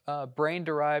 including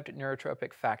brain-derived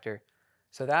neurotropic factor.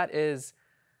 So that is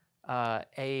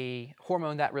a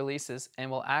hormone that releases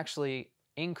and will actually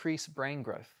increase brain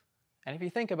growth. And if you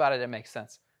think about it, it makes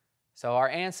sense. So our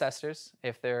ancestors,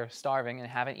 if they're starving and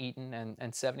haven't eaten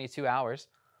in 72 hours,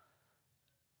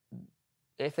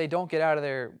 if they don't get out of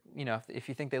their, if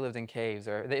you think they lived in caves,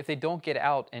 or if they don't get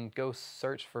out and go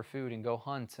search for food and go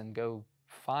hunt and go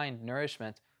find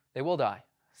nourishment, they will die.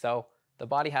 So the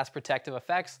body has protective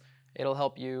effects. It'll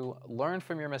help you learn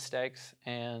from your mistakes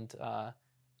and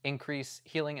increase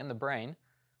healing in the brain.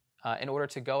 in order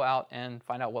to go out and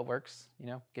find out what works. You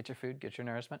know, get your food, get your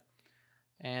nourishment.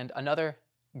 And another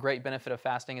great benefit of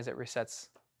fasting is it resets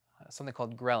something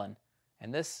called ghrelin.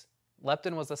 And this,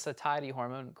 leptin was the satiety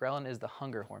hormone. Ghrelin is the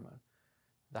hunger hormone.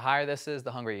 The higher this is,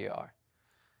 the hungrier you are.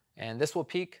 And this will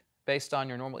peak based on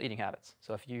your normal eating habits.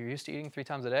 So if you're used to eating 3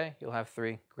 times a day, you'll have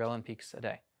 3 ghrelin peaks a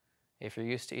day. If you're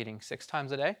used to eating 6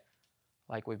 times a day,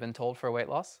 like we've been told for weight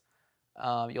loss,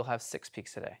 you'll have 6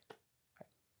 peaks a day. Okay.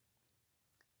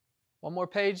 One more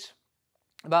page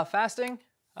about fasting.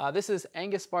 This is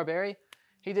Angus Barberry.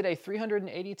 He did a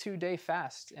 382-day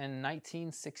fast in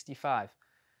 1965.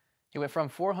 He went from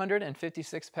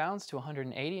 456 pounds to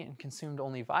 180 and consumed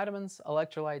only vitamins,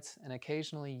 electrolytes, and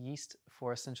occasionally yeast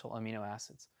for essential amino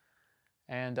acids.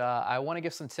 And I want to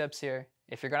give some tips here.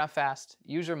 If you're going to fast,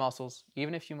 use your muscles.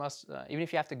 Even if you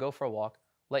have to go for a walk,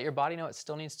 let your body know it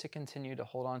still needs to continue to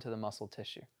hold on to the muscle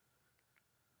tissue.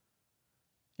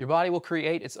 Your body will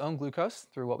create its own glucose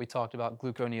through what we talked about,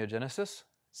 gluconeogenesis.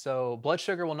 So blood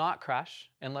sugar will not crash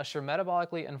unless you're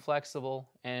metabolically inflexible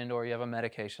and or you have a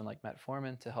medication like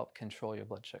metformin to help control your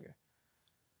blood sugar.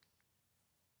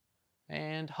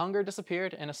 And hunger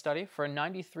disappeared in a study for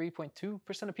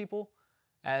 93.2% of people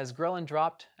as ghrelin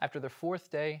dropped after their 4th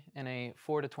day in a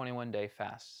 4 to 21 day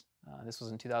fast. This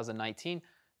was in 2019.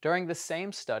 During the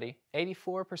same study,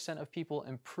 84% of people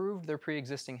improved their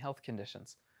pre-existing health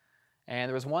conditions. And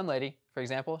there was one lady, for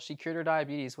example, she cured her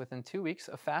diabetes within 2 weeks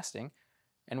of fasting.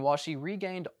 And while she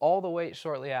regained all the weight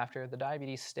shortly after, the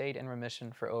diabetes stayed in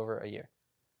remission for over a year.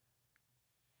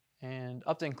 And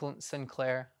Upton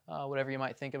Sinclair, whatever you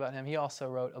might think about him, he also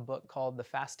wrote a book called The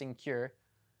Fasting Cure.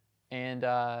 And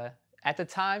at the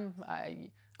time,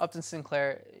 Upton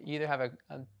Sinclair, you either have a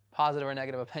positive or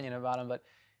negative opinion about him, but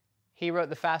he wrote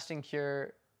The Fasting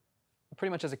Cure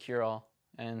pretty much as a cure-all.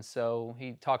 And so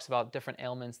he talks about different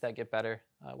ailments that get better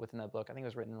within that book. I think it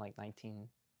was written in like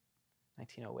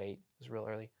 1908, it was real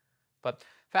early. But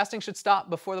fasting should stop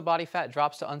before the body fat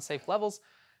drops to unsafe levels,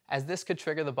 as this could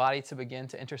trigger the body to begin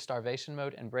to enter starvation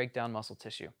mode and break down muscle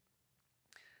tissue.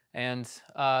 And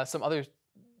some other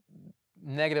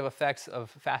negative effects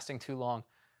of fasting too long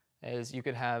is you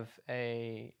could have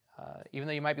even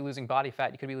though you might be losing body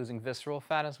fat, you could be losing visceral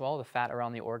fat as well, the fat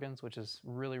around the organs, which is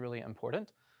really, really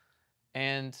important.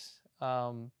 And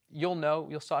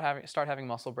you'll start having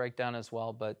muscle breakdown as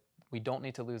well, but we don't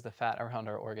need to lose the fat around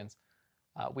our organs.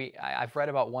 I've read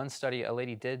about one study, a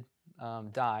lady did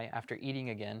die after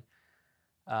eating again,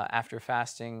 after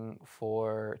fasting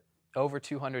for over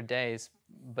 200 days,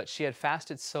 but she had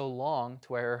fasted so long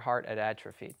to where her heart had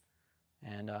atrophied.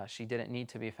 And she didn't need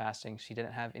to be fasting. She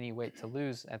didn't have any weight to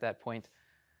lose at that point.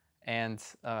 And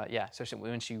yeah, so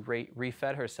when she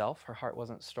refed herself, her heart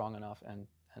wasn't strong enough and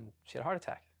she had a heart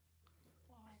attack.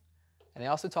 And they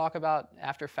also talk about,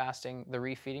 after fasting, the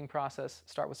refeeding process.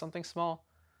 Start with something small.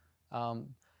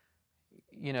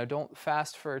 Don't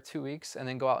fast for 2 weeks and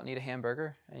then go out and eat a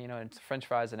hamburger and French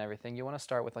fries and everything. You want to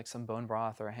start with like some bone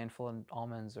broth or a handful of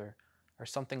almonds or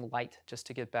something light just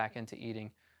to get back into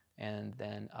eating. And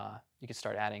then you can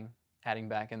start adding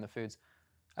back in the foods.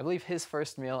 I believe his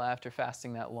first meal after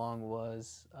fasting that long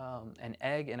was an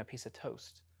egg and a piece of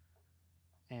toast.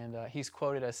 And he's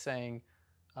quoted as saying,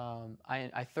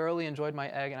 I thoroughly enjoyed my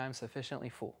egg and I'm sufficiently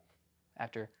full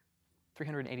after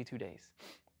 382 days.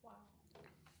 Wow.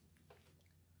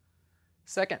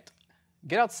 Second,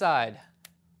 get outside.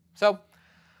 So,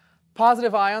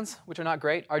 positive ions, which are not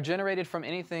great, are generated from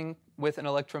anything with an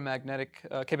electromagnetic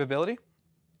capability,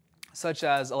 such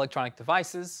as electronic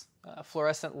devices,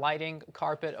 fluorescent lighting,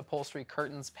 carpet, upholstery,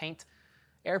 curtains, paint,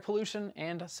 air pollution,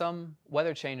 and some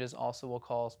weather changes also will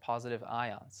cause positive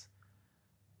ions.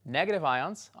 Negative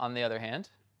ions, on the other hand,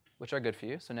 which are good for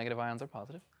you, so negative ions are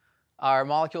positive, are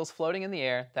molecules floating in the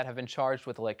air that have been charged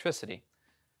with electricity.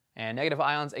 And negative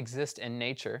ions exist in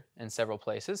nature in several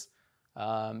places.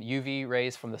 UV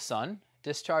rays from the sun,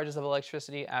 discharges of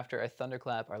electricity after a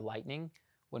thunderclap or lightning,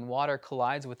 when water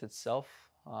collides with itself,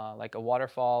 like a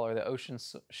waterfall or the ocean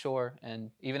shore, and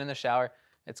even in the shower.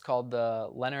 It's called the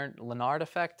Leonard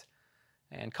effect.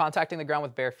 And contacting the ground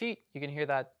with bare feet, you can hear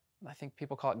that, I think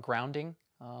people call it grounding,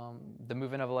 the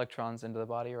movement of electrons into the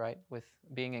body, right, with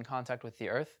being in contact with the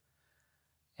earth.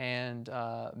 And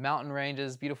mountain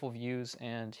ranges, beautiful views,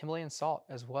 and Himalayan salt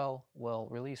as well will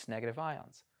release negative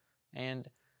ions. And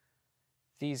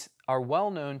these are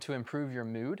well known to improve your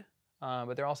mood,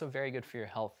 but they're also very good for your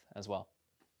health as well.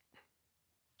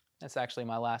 That's actually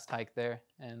my last hike there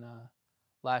in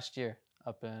last year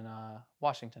up in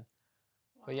Washington.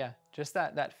 Wow. But yeah, just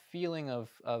that feeling of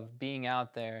being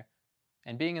out there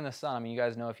and being in the sun. I mean, you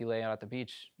guys know if you lay out at the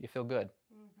beach, you feel good,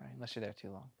 right? Unless you're there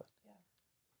too long. But yeah.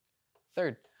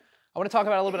 Third, I want to talk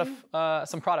about a little bit of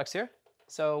some products here.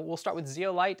 So we'll start with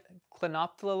zeolite,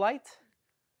 clinoptilolite.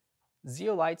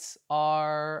 Zeolites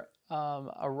are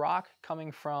a rock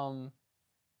coming from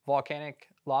volcanic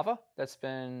lava that's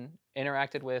been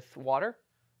interacted with water,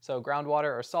 so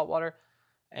groundwater or salt water,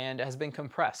 and has been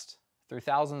compressed through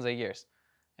thousands of years.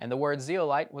 And the word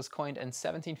zeolite was coined in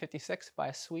 1756 by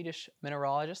a Swedish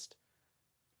mineralogist,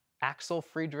 Axel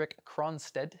Friedrich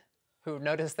Cronstedt, who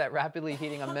noticed that rapidly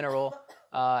heating a mineral,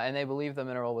 and they believe the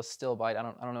mineral was stilbite. I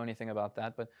don't know anything about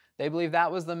that, but they believe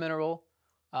that was the mineral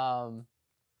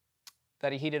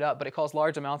that he heated up, but it caused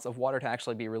large amounts of water to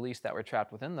actually be released that were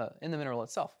trapped within the mineral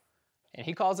itself. And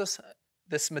he calls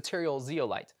this material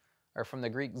zeolite, or from the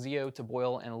Greek zeo, to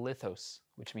boil, and lithos,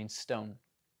 which means stone.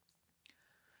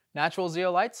 Natural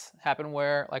zeolites happen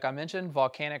where, like I mentioned,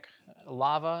 volcanic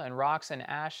lava and rocks and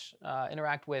ash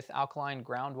interact with alkaline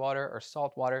groundwater or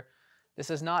salt water. This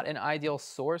is not an ideal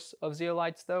source of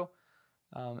zeolites, though,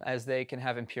 as they can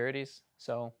have impurities.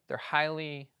 So they're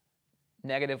highly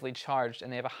negatively charged, and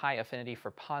they have a high affinity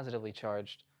for positively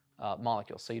charged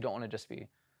molecules. So you don't want to just be,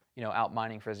 out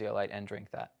mining for zeolite and drink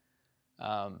that.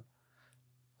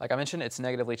 Like I mentioned, it's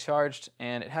negatively charged,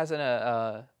 and it has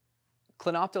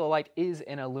clinoptilolite is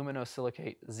an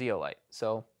aluminosilicate zeolite.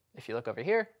 So if you look over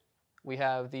here, we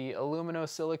have the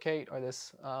aluminosilicate, or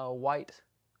this white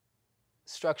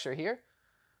structure here.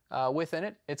 Within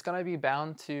it, it's going to be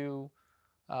bound to,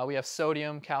 we have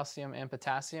sodium, calcium, and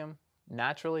potassium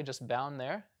naturally just bound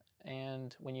there.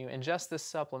 And when you ingest this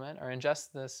supplement or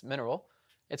ingest this mineral,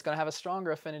 it's going to have a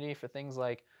stronger affinity for things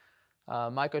like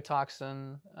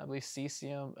mycotoxin, I believe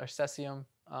cesium or cesium.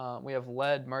 We have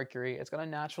lead, mercury. It's going to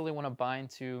naturally want to bind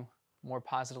to more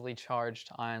positively charged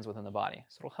ions within the body.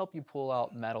 So it'll help you pull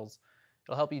out metals.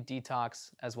 It'll help you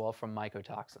detox as well from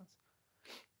mycotoxins.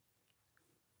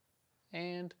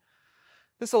 And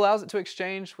this allows it to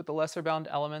exchange with the lesser bound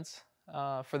elements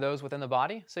for those within the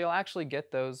body. So you'll actually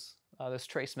get those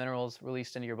trace minerals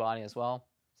released into your body as well.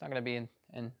 It's not going to be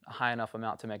in a high enough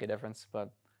amount to make a difference,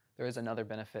 but there is another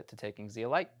benefit to taking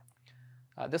zeolite.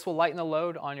 This will lighten the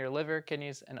load on your liver,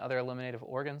 kidneys, and other eliminative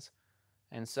organs.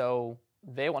 And so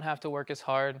they won't have to work as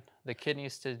hard. The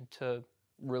kidneys to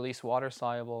release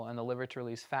water-soluble and the liver to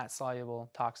release fat-soluble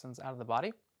toxins out of the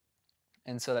body,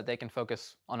 and so that they can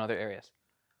focus on other areas.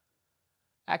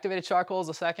 Activated charcoal is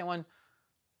the second one.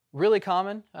 Really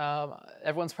common.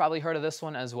 Everyone's probably heard of this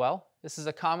one as well. This is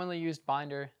a commonly used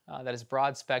binder that is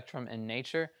broad spectrum in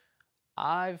nature.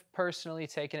 I've personally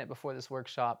taken it before this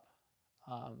workshop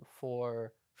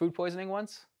for food poisoning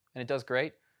once, and it does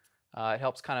great. It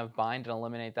helps kind of bind and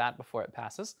eliminate that before it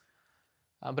passes.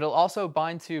 But it'll also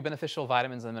bind to beneficial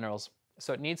vitamins and minerals.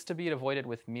 So it needs to be avoided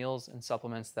with meals and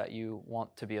supplements that you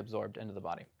want to be absorbed into the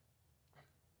body.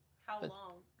 How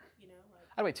long?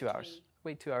 I'd wait 2 hours.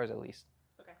 Wait 2 hours at least.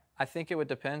 Okay. I think it would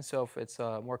depend. So if it's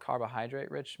a more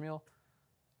carbohydrate-rich meal,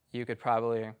 you could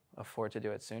probably afford to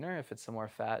do it sooner. If it's some more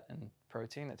fat and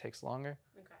protein, it takes longer.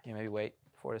 Okay. You maybe wait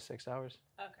 4 to 6 hours.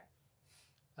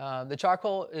 Okay. The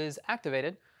charcoal is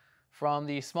activated from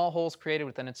the small holes created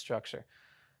within its structure.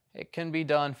 It can be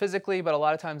done physically, but a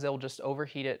lot of times they'll just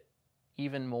overheat it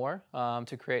even more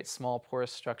to create small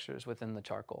porous structures within the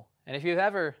charcoal. And if you've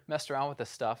ever messed around with this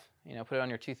stuff, put it on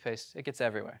your toothpaste, it gets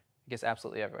everywhere. It gets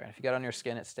absolutely everywhere. And if you get it on your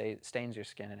skin, it stains your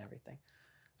skin and everything.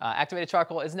 Activated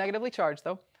charcoal is negatively charged,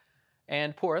 though,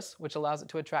 and porous, which allows it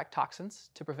to attract toxins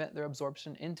to prevent their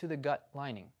absorption into the gut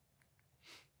lining.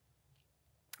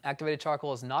 Activated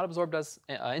charcoal is not absorbed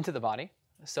into the body,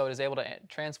 so it is able to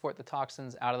transport the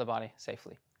toxins out of the body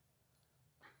safely.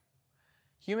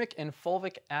 Humic and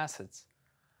fulvic acids.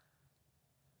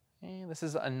 And this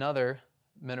is another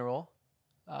mineral.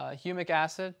 Humic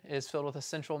acid is filled with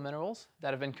essential minerals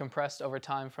that have been compressed over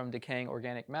time from decaying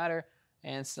organic matter,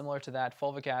 and similar to that,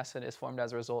 fulvic acid is formed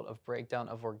as a result of breakdown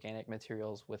of organic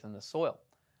materials within the soil.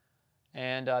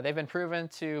 And they've been proven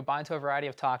to bind to a variety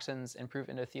of toxins, improve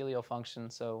endothelial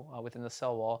function, so within the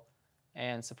cell wall,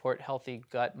 and support healthy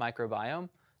gut microbiome.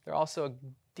 They're also a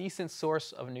decent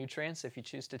source of nutrients if you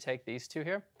choose to take these two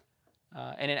here.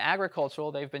 And in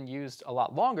agricultural, they've been used a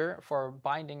lot longer for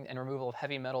binding and removal of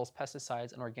heavy metals,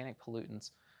 pesticides, and organic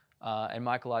pollutants and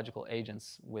mycological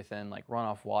agents within like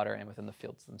runoff water and within the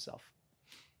fields themselves.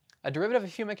 A derivative of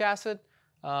humic acid,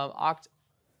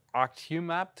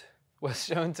 octhumapt, was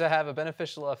shown to have a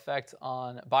beneficial effect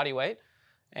on body weight.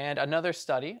 And another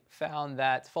study found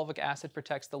that fulvic acid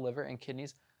protects the liver and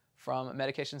kidneys from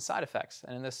medication side effects.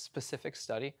 And in this specific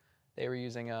study, they were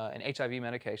using an HIV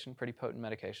medication, pretty potent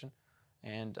medication.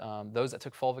 And those that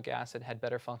took fulvic acid had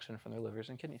better function from their livers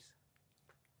and kidneys.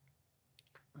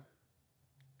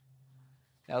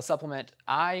 Now, a supplement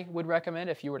I would recommend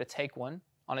if you were to take one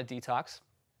on a detox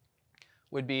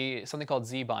would be something called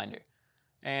Z-binder.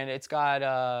 And it's got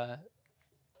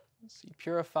let's see,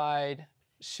 purified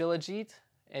shilajit.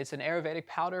 It's an Ayurvedic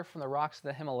powder from the rocks of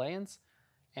the Himalayas.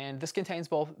 And this contains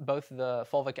both the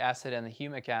fulvic acid and the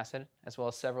humic acid, as well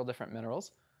as several different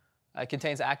minerals. It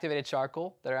contains activated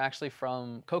charcoal that are actually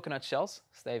from coconut shells.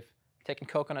 So they've taken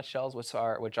coconut shells, which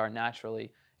are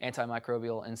naturally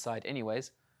antimicrobial inside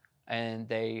anyways, and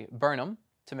they burn them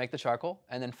to make the charcoal,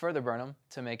 and then further burn them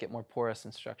to make it more porous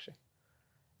in structure.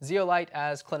 Zeolite,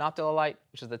 as clinoptilolite,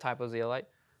 which is the type of zeolite,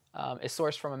 is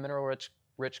sourced from a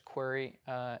mineral-rich quarry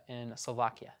in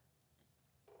Slovakia.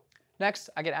 Next,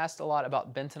 I get asked a lot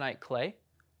about bentonite clay.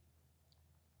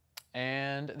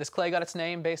 And this clay got its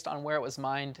name based on where it was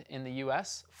mined in the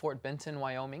US, Fort Benton,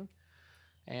 Wyoming.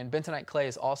 And bentonite clay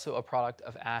is also a product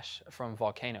of ash from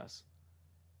volcanoes.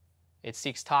 It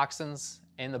seeks toxins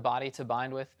in the body to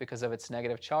bind with because of its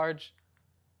negative charge.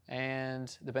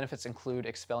 And the benefits include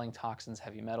expelling toxins,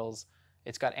 heavy metals.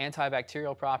 It's got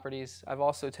antibacterial properties. I've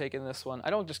also taken this one. I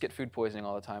don't just get food poisoning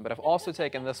all the time, but I've also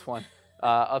taken this one.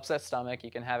 Upset stomach,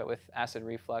 you can have it with acid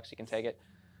reflux, you can take it.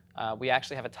 We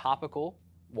actually have a topical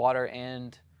water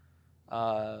and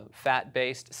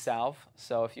fat-based salve.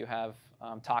 So if you have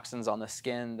toxins on the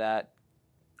skin that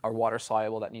are water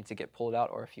soluble that need to get pulled out,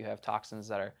 or if you have toxins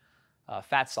that are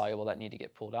fat soluble that need to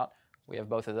get pulled out, we have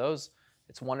both of those.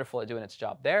 It's wonderful at doing its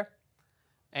job there.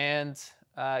 And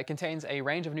it contains a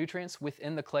range of nutrients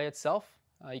within the clay itself.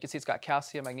 You can see it's got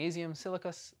calcium, magnesium,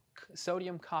 silica,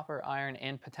 sodium, copper, iron,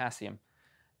 and potassium.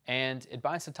 And it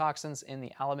binds to toxins in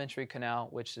the alimentary canal,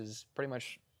 which is pretty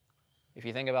much, if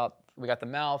you think about, we got the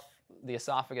mouth, the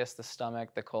esophagus, the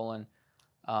stomach, the colon,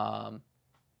 and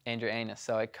your anus.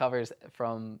 So it covers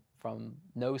from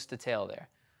nose to tail there.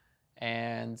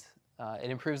 And it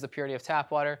improves the purity of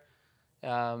tap water,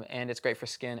 and it's great for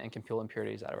skin and can peel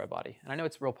impurities out of our body. And I know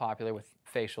it's real popular with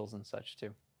facials and such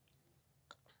too.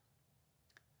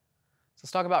 So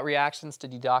let's talk about reactions to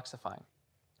detoxifying.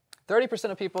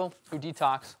 30% of people who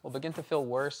detox will begin to feel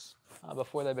worse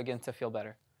before they begin to feel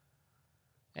better.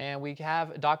 And we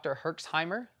have Dr.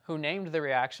 Herxheimer, who named the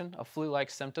reaction of flu-like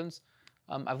symptoms.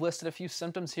 I've listed a few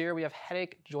symptoms here. We have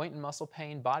headache, joint and muscle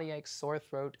pain, body aches, sore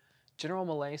throat, general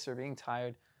malaise or being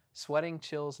tired, sweating,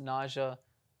 chills, nausea,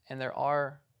 and there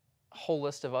are a whole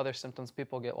list of other symptoms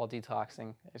people get while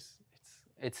detoxing.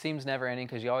 It seems never ending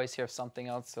because you always hear something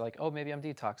else. They're like, oh, maybe I'm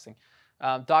detoxing.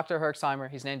 Dr. Herxheimer,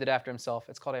 he's named it after himself.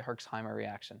 It's called a Herxheimer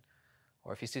reaction.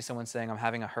 Or if you see someone saying, I'm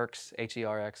having a Herx,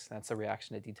 H-E-R-X, that's a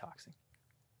reaction to detoxing.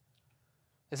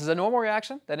 This is a normal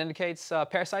reaction that indicates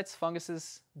parasites,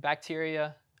 funguses,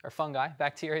 bacteria, or fungi,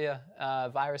 bacteria,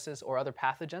 viruses, or other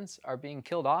pathogens are being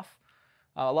killed off.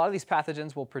 A lot of these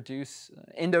pathogens will produce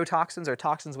endotoxins or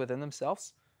toxins within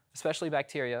themselves, especially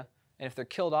bacteria. And if they're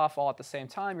killed off all at the same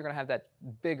time, you're going to have that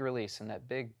big release and that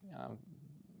big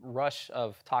rush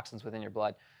of toxins within your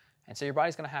blood. And so your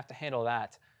body's going to have to handle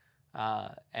that.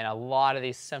 And a lot of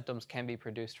these symptoms can be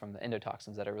produced from the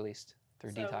endotoxins that are released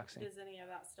through detoxing. Does any of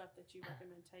that stuff that you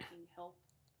recommend taking help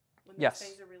when those Yes.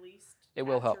 things are released? It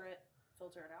will help.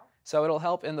 Filter it out? So it'll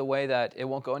help in the way that it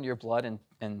won't go into your blood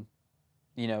and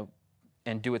you know,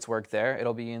 and do its work there.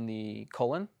 It'll be in the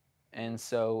colon. And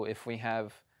so if we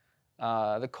have,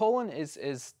 the colon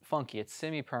is funky. It's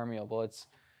semi-permeable. It's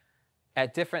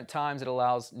at different times it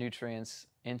allows nutrients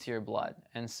into your blood.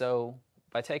 And so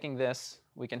by taking this,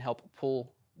 we can help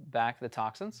pull back the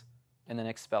toxins and then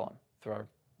expel them through our,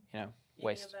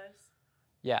 waste. Any of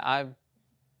those?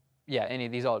 Yeah, any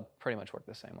of these all pretty much work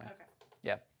the same way. Okay.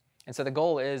 Yeah. And so the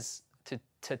goal is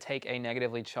to take a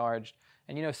negatively charged,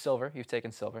 and silver, you've taken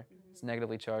silver. Mm-hmm. It's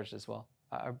negatively charged as well,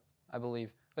 I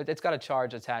believe. But it's got a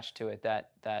charge attached to it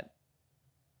that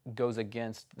goes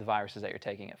against the viruses that you're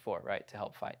taking it for, right, to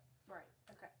help fight. Right,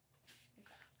 okay.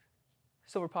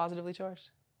 Silver positively charged?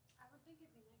 I would think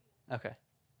it'd be negative. Okay.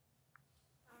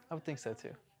 I would think so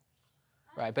too.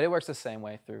 Right, but it works the same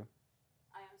way through.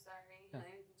 I am sorry, Yeah. let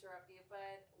me interrupt you,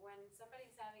 but when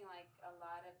somebody's having like a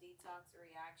lot of detox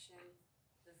reactions,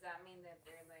 does that mean that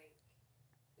they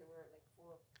were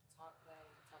full of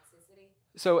toxicity?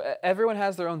 So everyone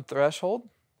has their own threshold.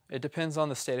 It depends on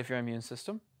the state of your immune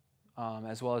system,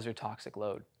 as well as your toxic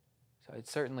load. So it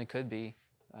certainly could be,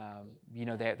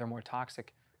 they're more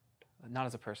toxic, not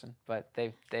as a person, but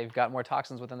they've got more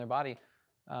toxins within their body.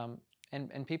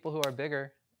 And people who are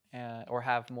bigger or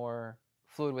have more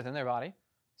fluid within their body.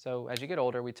 So as you get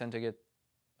older, we tend to get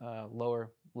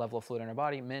lower level of fluid in our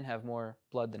body. Men have more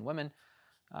blood than women.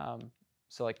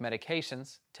 So like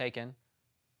medications taken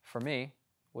for me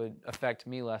would affect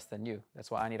me less than you. That's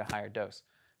why I need a higher dose.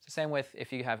 It's the same with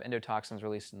if you have endotoxins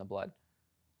released in the blood.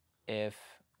 If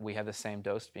we have the same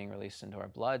dose being released into our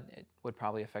blood, it would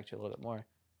probably affect you a little bit more.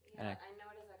 Yeah, I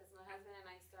noticed that because my husband and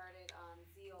I started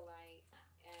zeolite,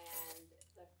 and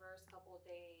the first couple of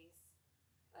days,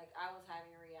 like I was having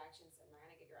reactions. I'm not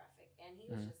gonna get graphic, and he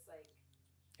was just like,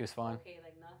 he was fine. Okay,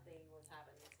 like nothing was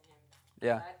happening to him.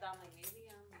 Yeah. So I thought like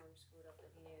maybe I'm more screwed up than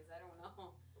he is. I don't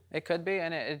know. It could be,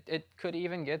 and it could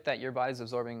even get that your body's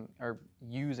absorbing or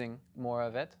using more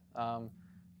of it.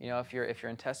 You know, if your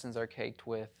intestines are caked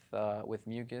with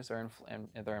mucus or and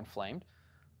they're inflamed,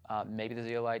 maybe the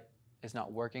zeolite is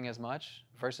not working as much.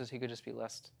 Versus he could just be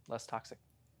less toxic.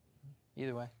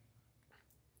 Either way.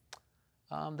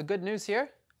 The good news here.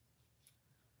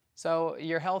 So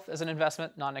your health is an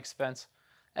investment, not an expense.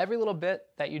 Every little bit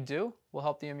that you do will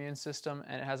help the immune system,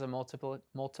 and it has a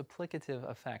multiplicative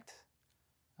effect.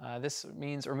 This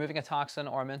means removing a toxin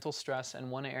or a mental stress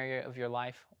in one area of your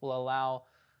life will allow,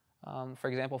 for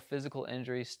example, physical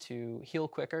injuries to heal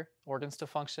quicker, organs to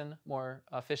function more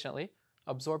efficiently,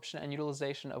 absorption and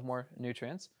utilization of more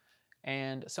nutrients,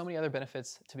 and so many other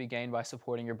benefits to be gained by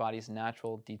supporting your body's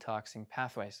natural detoxing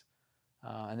pathways.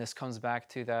 And this comes back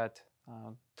to that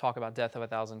talk about death of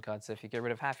 1,000 cuts. If you get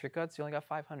rid of half your cuts, you only got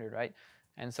 500, right?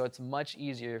 And so it's much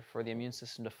easier for the immune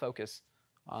system to focus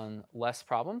on less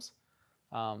problems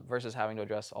versus having to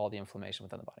address all the inflammation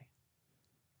within the body.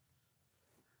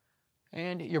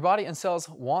 And your body and cells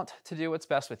want to do what's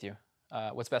best with you,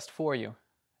 what's best for you.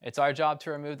 It's our job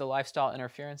to remove the lifestyle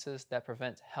interferences that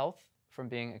prevent health from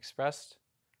being expressed.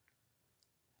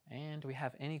 And do we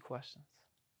have any questions?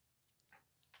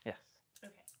 Yes.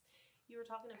 Okay. You were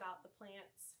talking about the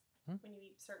plants. When you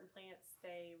eat certain plants,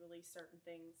 they release certain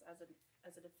things as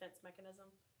a defense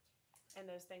mechanism, and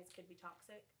those things could be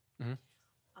toxic.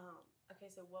 Okay,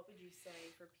 so what would you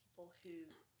say for people who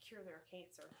cure their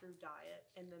cancer through diet,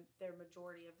 and their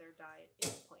majority of their diet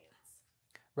is plants?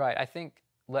 Right. I think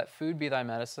 "let food be thy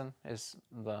medicine" is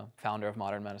the founder of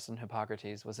modern medicine,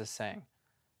 Hippocrates, was his saying.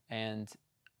 And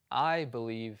I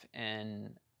believe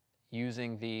in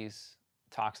using these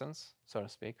toxins, so to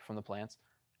speak, from the plants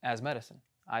as medicine.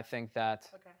 I think that,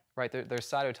 right, they're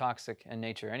cytotoxic in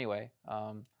nature anyway,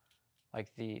 like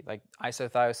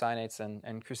isothiocyanates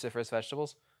and cruciferous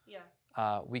vegetables.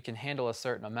 Yeah. We can handle a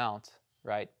certain amount,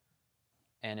 right,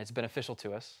 and it's beneficial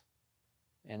to us.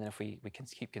 And then if we can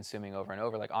keep consuming over and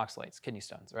over, like oxalates, kidney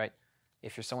stones, right?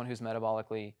 If you're someone who's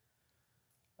metabolically,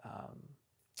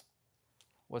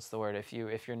 what's the word? If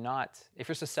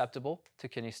you're susceptible to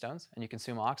kidney stones and you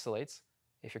consume oxalates,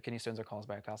 if your kidney stones are caused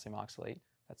by a calcium oxalate,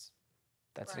 that's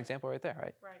an example right there,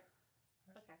 right? Right.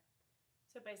 Okay.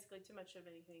 So basically, too much of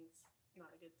anything's not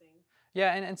a good thing.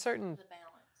 Yeah, and certain. It's a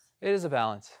balance. It is a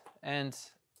balance, and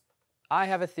I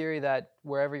have a theory that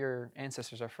wherever your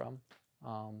ancestors are from,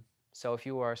 so if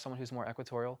you are someone who's more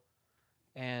equatorial,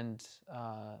 and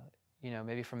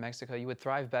maybe from Mexico, you would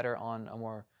thrive better on a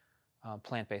more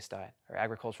plant-based diet or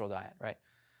agricultural diet, right?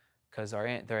 Because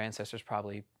their ancestors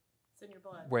probably It's in your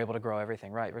blood. were able to grow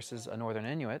everything, right? Versus a northern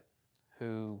Inuit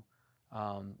who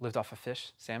lived off of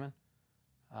fish, salmon,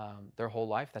 their whole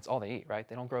life. That's all they eat, right?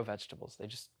 They don't grow vegetables. They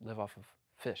just live off of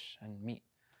fish and meat.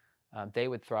 They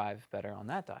would thrive better on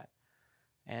that diet.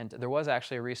 And there was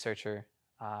actually a researcher,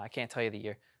 I can't tell you the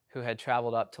year, who had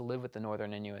traveled up to live with the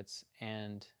northern Inuits,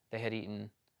 and they had eaten,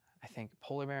 I think,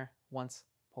 polar bear,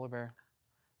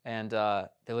 and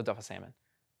they lived off of salmon.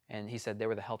 And he said they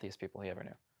were the healthiest people he ever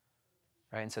knew,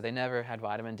 right? And so they never had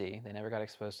vitamin D. They never got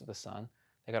exposed to the sun.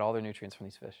 They got all their nutrients from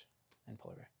these fish and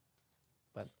polar bear.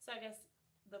 So I guess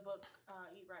the book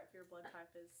Eat Right for Your Blood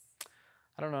Type is...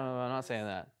 I don't know. I'm not saying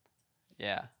that.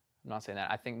 Yeah, I'm not saying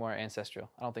that. I think more ancestral.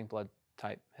 I don't think blood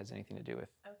type has anything to do with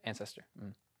ancestor.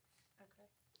 Okay.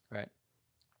 Right.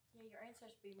 Yeah, your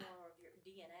ancestors be more of your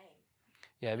DNA.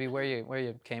 Yeah, it'd be where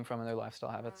you came from and their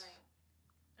lifestyle habits.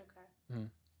 Right. Okay.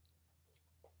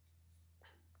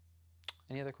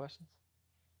 Any other questions?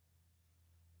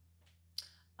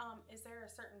 Is there a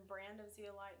certain brand of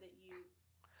zeolite that you...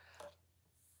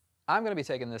 I'm going to be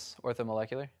taking this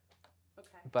orthomolecular,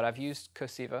 Okay. but I've used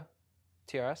Cosiva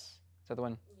TRS. Is that the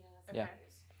one? Yeah. Yeah.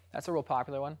 That's a real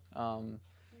popular one.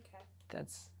 Okay.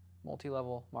 That's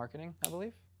multi-level marketing, I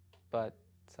believe. But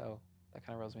so that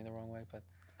kind of rubs me the wrong way. But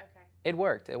Okay. it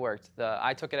worked.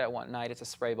 I took it at one night. It's a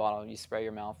spray bottle. You spray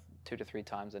your mouth 2 to 3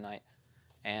 times a night.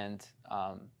 And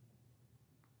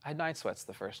I had night sweats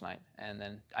the first night. And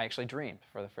then I actually dreamed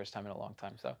for the first time in a long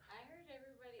time. So I heard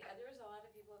everybody, there was a lot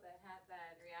of people that had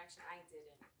that reaction. I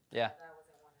didn't. yeah. That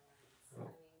wasn't one of mine. I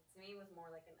mean, to me, it was more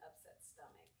like an upset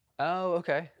stomach. Oh,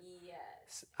 okay.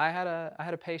 Yes. I had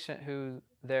a patient who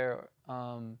their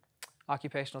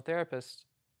occupational therapist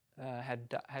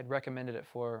had recommended it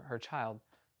for her child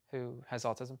who has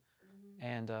autism,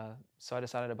 and so I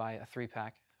decided to buy a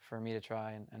 3-pack for me to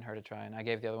try and her to try, and I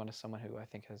gave the other one to someone who I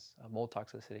think has mold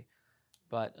toxicity,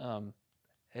 but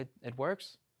it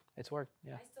works. It's worked.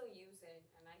 Yeah. I still use it,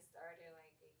 and I started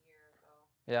like a year ago.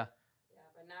 Yeah. Yeah,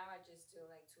 but now I just do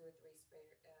like 2 or 3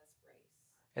 sprays.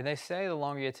 And they say the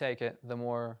longer you take it, the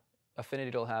more affinity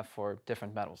it'll have for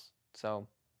different metals. So,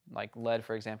 like lead,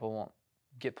 for example, won't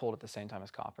get pulled at the same time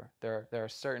as copper. There are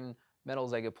certain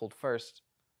metals that get pulled first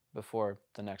before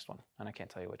the next one, and I can't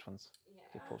tell you which ones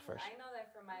get pulled first. I know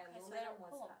that for my Okay, so they aluminum don't was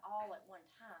pull them all at one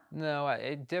time.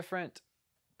 No, different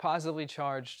positively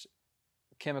charged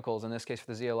chemicals, in this case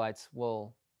for the zeolites,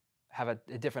 will have a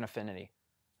different affinity,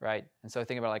 right? And so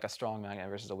think about like a strong magnet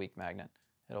versus a weak magnet.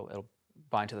 It'll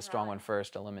bind to the strong one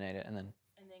first, eliminate it, and then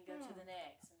Go to the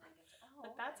next, and then go to,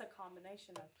 But that's a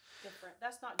combination of different.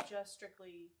 That's not just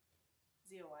strictly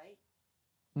zeolite.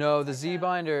 no, the Z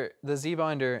binder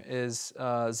is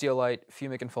zeolite,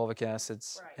 fumic and fulvic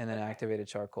acids, and then activated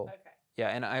charcoal. Okay. Yeah,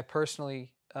 and I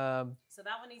personally So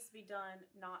that one needs to be done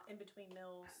not in between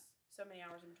meals. So many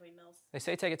hours in between meals. they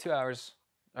say take it 2 hours,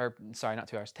 or sorry, not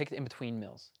 2 hours. Take it in between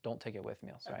meals. Don't take it with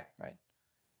meals. Okay. Right.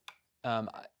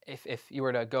 If you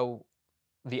were to go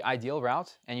the ideal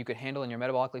route, and you could handle, and you're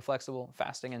metabolically flexible,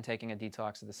 fasting and taking a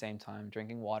detox at the same time,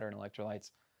 drinking water and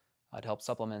electrolytes to help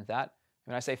supplement that.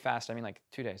 When I say fast, I mean like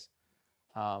 2 days.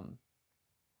 Are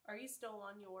you still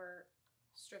on your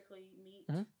strictly meat?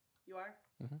 Mhm. You are?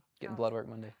 Getting blood work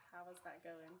Monday. How is that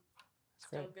going? It's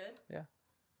Still great. good? Yeah.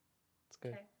 It's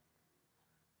good. Okay.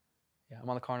 Yeah, I'm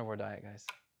on the carnivore diet, guys.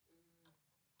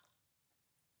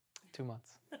 2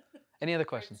 months. Any other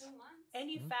questions? 2 months. And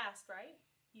you fast, right?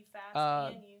 You fast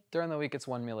and you. During the week, it's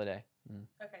 1 meal a day.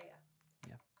 Okay,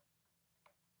 yeah.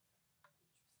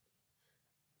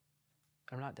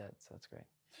 I'm not dead, so that's great.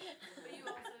 But you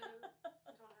also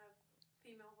don't have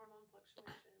female hormone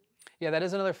fluctuations. Yeah, that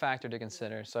is another factor to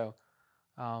consider. So,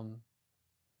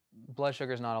 blood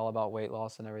sugar is not all about weight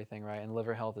loss and everything, right? And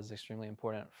liver health is extremely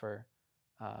important for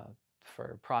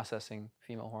processing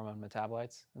female hormone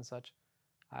metabolites and such.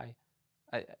 I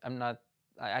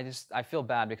feel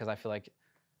bad because I feel like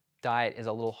diet is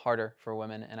a little harder for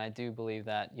women, and I do believe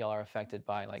that y'all are affected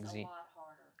by like it's a lot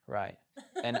harder. Right.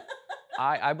 And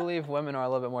I believe women are a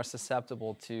little bit more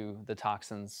susceptible to the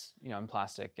toxins, in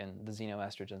plastic and the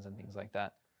xenoestrogens and things like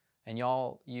that. And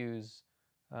y'all use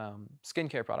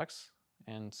skincare products,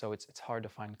 and so it's hard to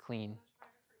find clean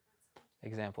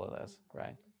example of those,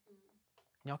 right?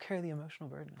 Y'all carry the emotional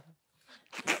burden.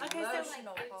 Okay, so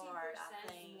Emotional like 50% part, I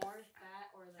think. more fat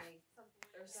or something like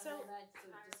that, so just so you could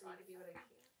be able to.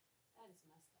 That is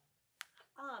messed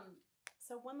up.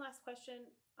 So one last question.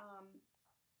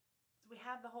 We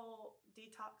have the whole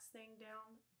detox thing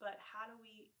down, but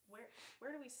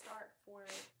where do we start for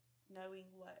knowing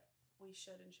what we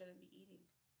should and shouldn't be eating?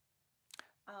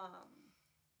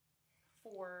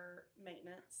 For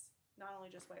maintenance, not only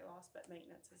just weight loss, but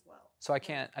maintenance as well. So I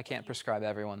can't prescribe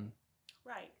everyone.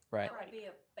 Right. Right. That would be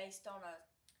based on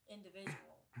a individual.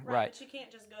 Right. But you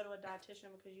can't just go to a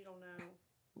dietitian because you don't know.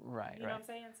 Right. You know what I'm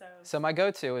saying? So my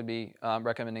go-to would be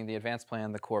recommending the advanced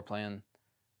plan, the core plan.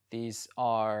 These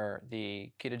are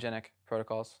the ketogenic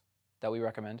protocols that we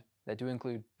recommend that do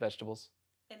include vegetables.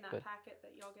 In that packet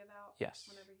that y'all give out? Yes.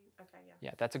 Whenever you, okay, yeah.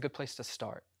 Yeah, that's a good place to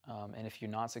start. And if you're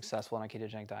not successful on a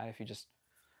ketogenic diet,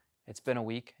 it's been a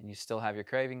week and you still have your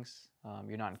cravings,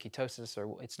 you're not in ketosis,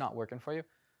 or it's not working for you,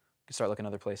 you can start looking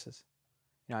other places.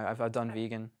 I've done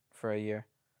vegan for a year,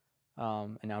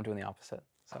 and now I'm doing the opposite.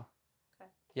 So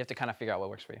you have to kind of figure out what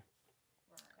works for you.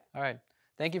 Right. All right.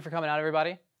 Thank you for coming out,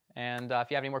 everybody. And if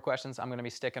you have any more questions, I'm going to be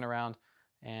sticking around,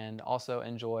 and also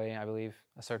enjoy, I believe,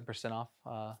 a certain % off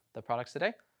the products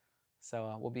today.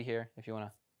 So we'll be here if you want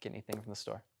to get anything from the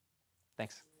store.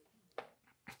 Thanks.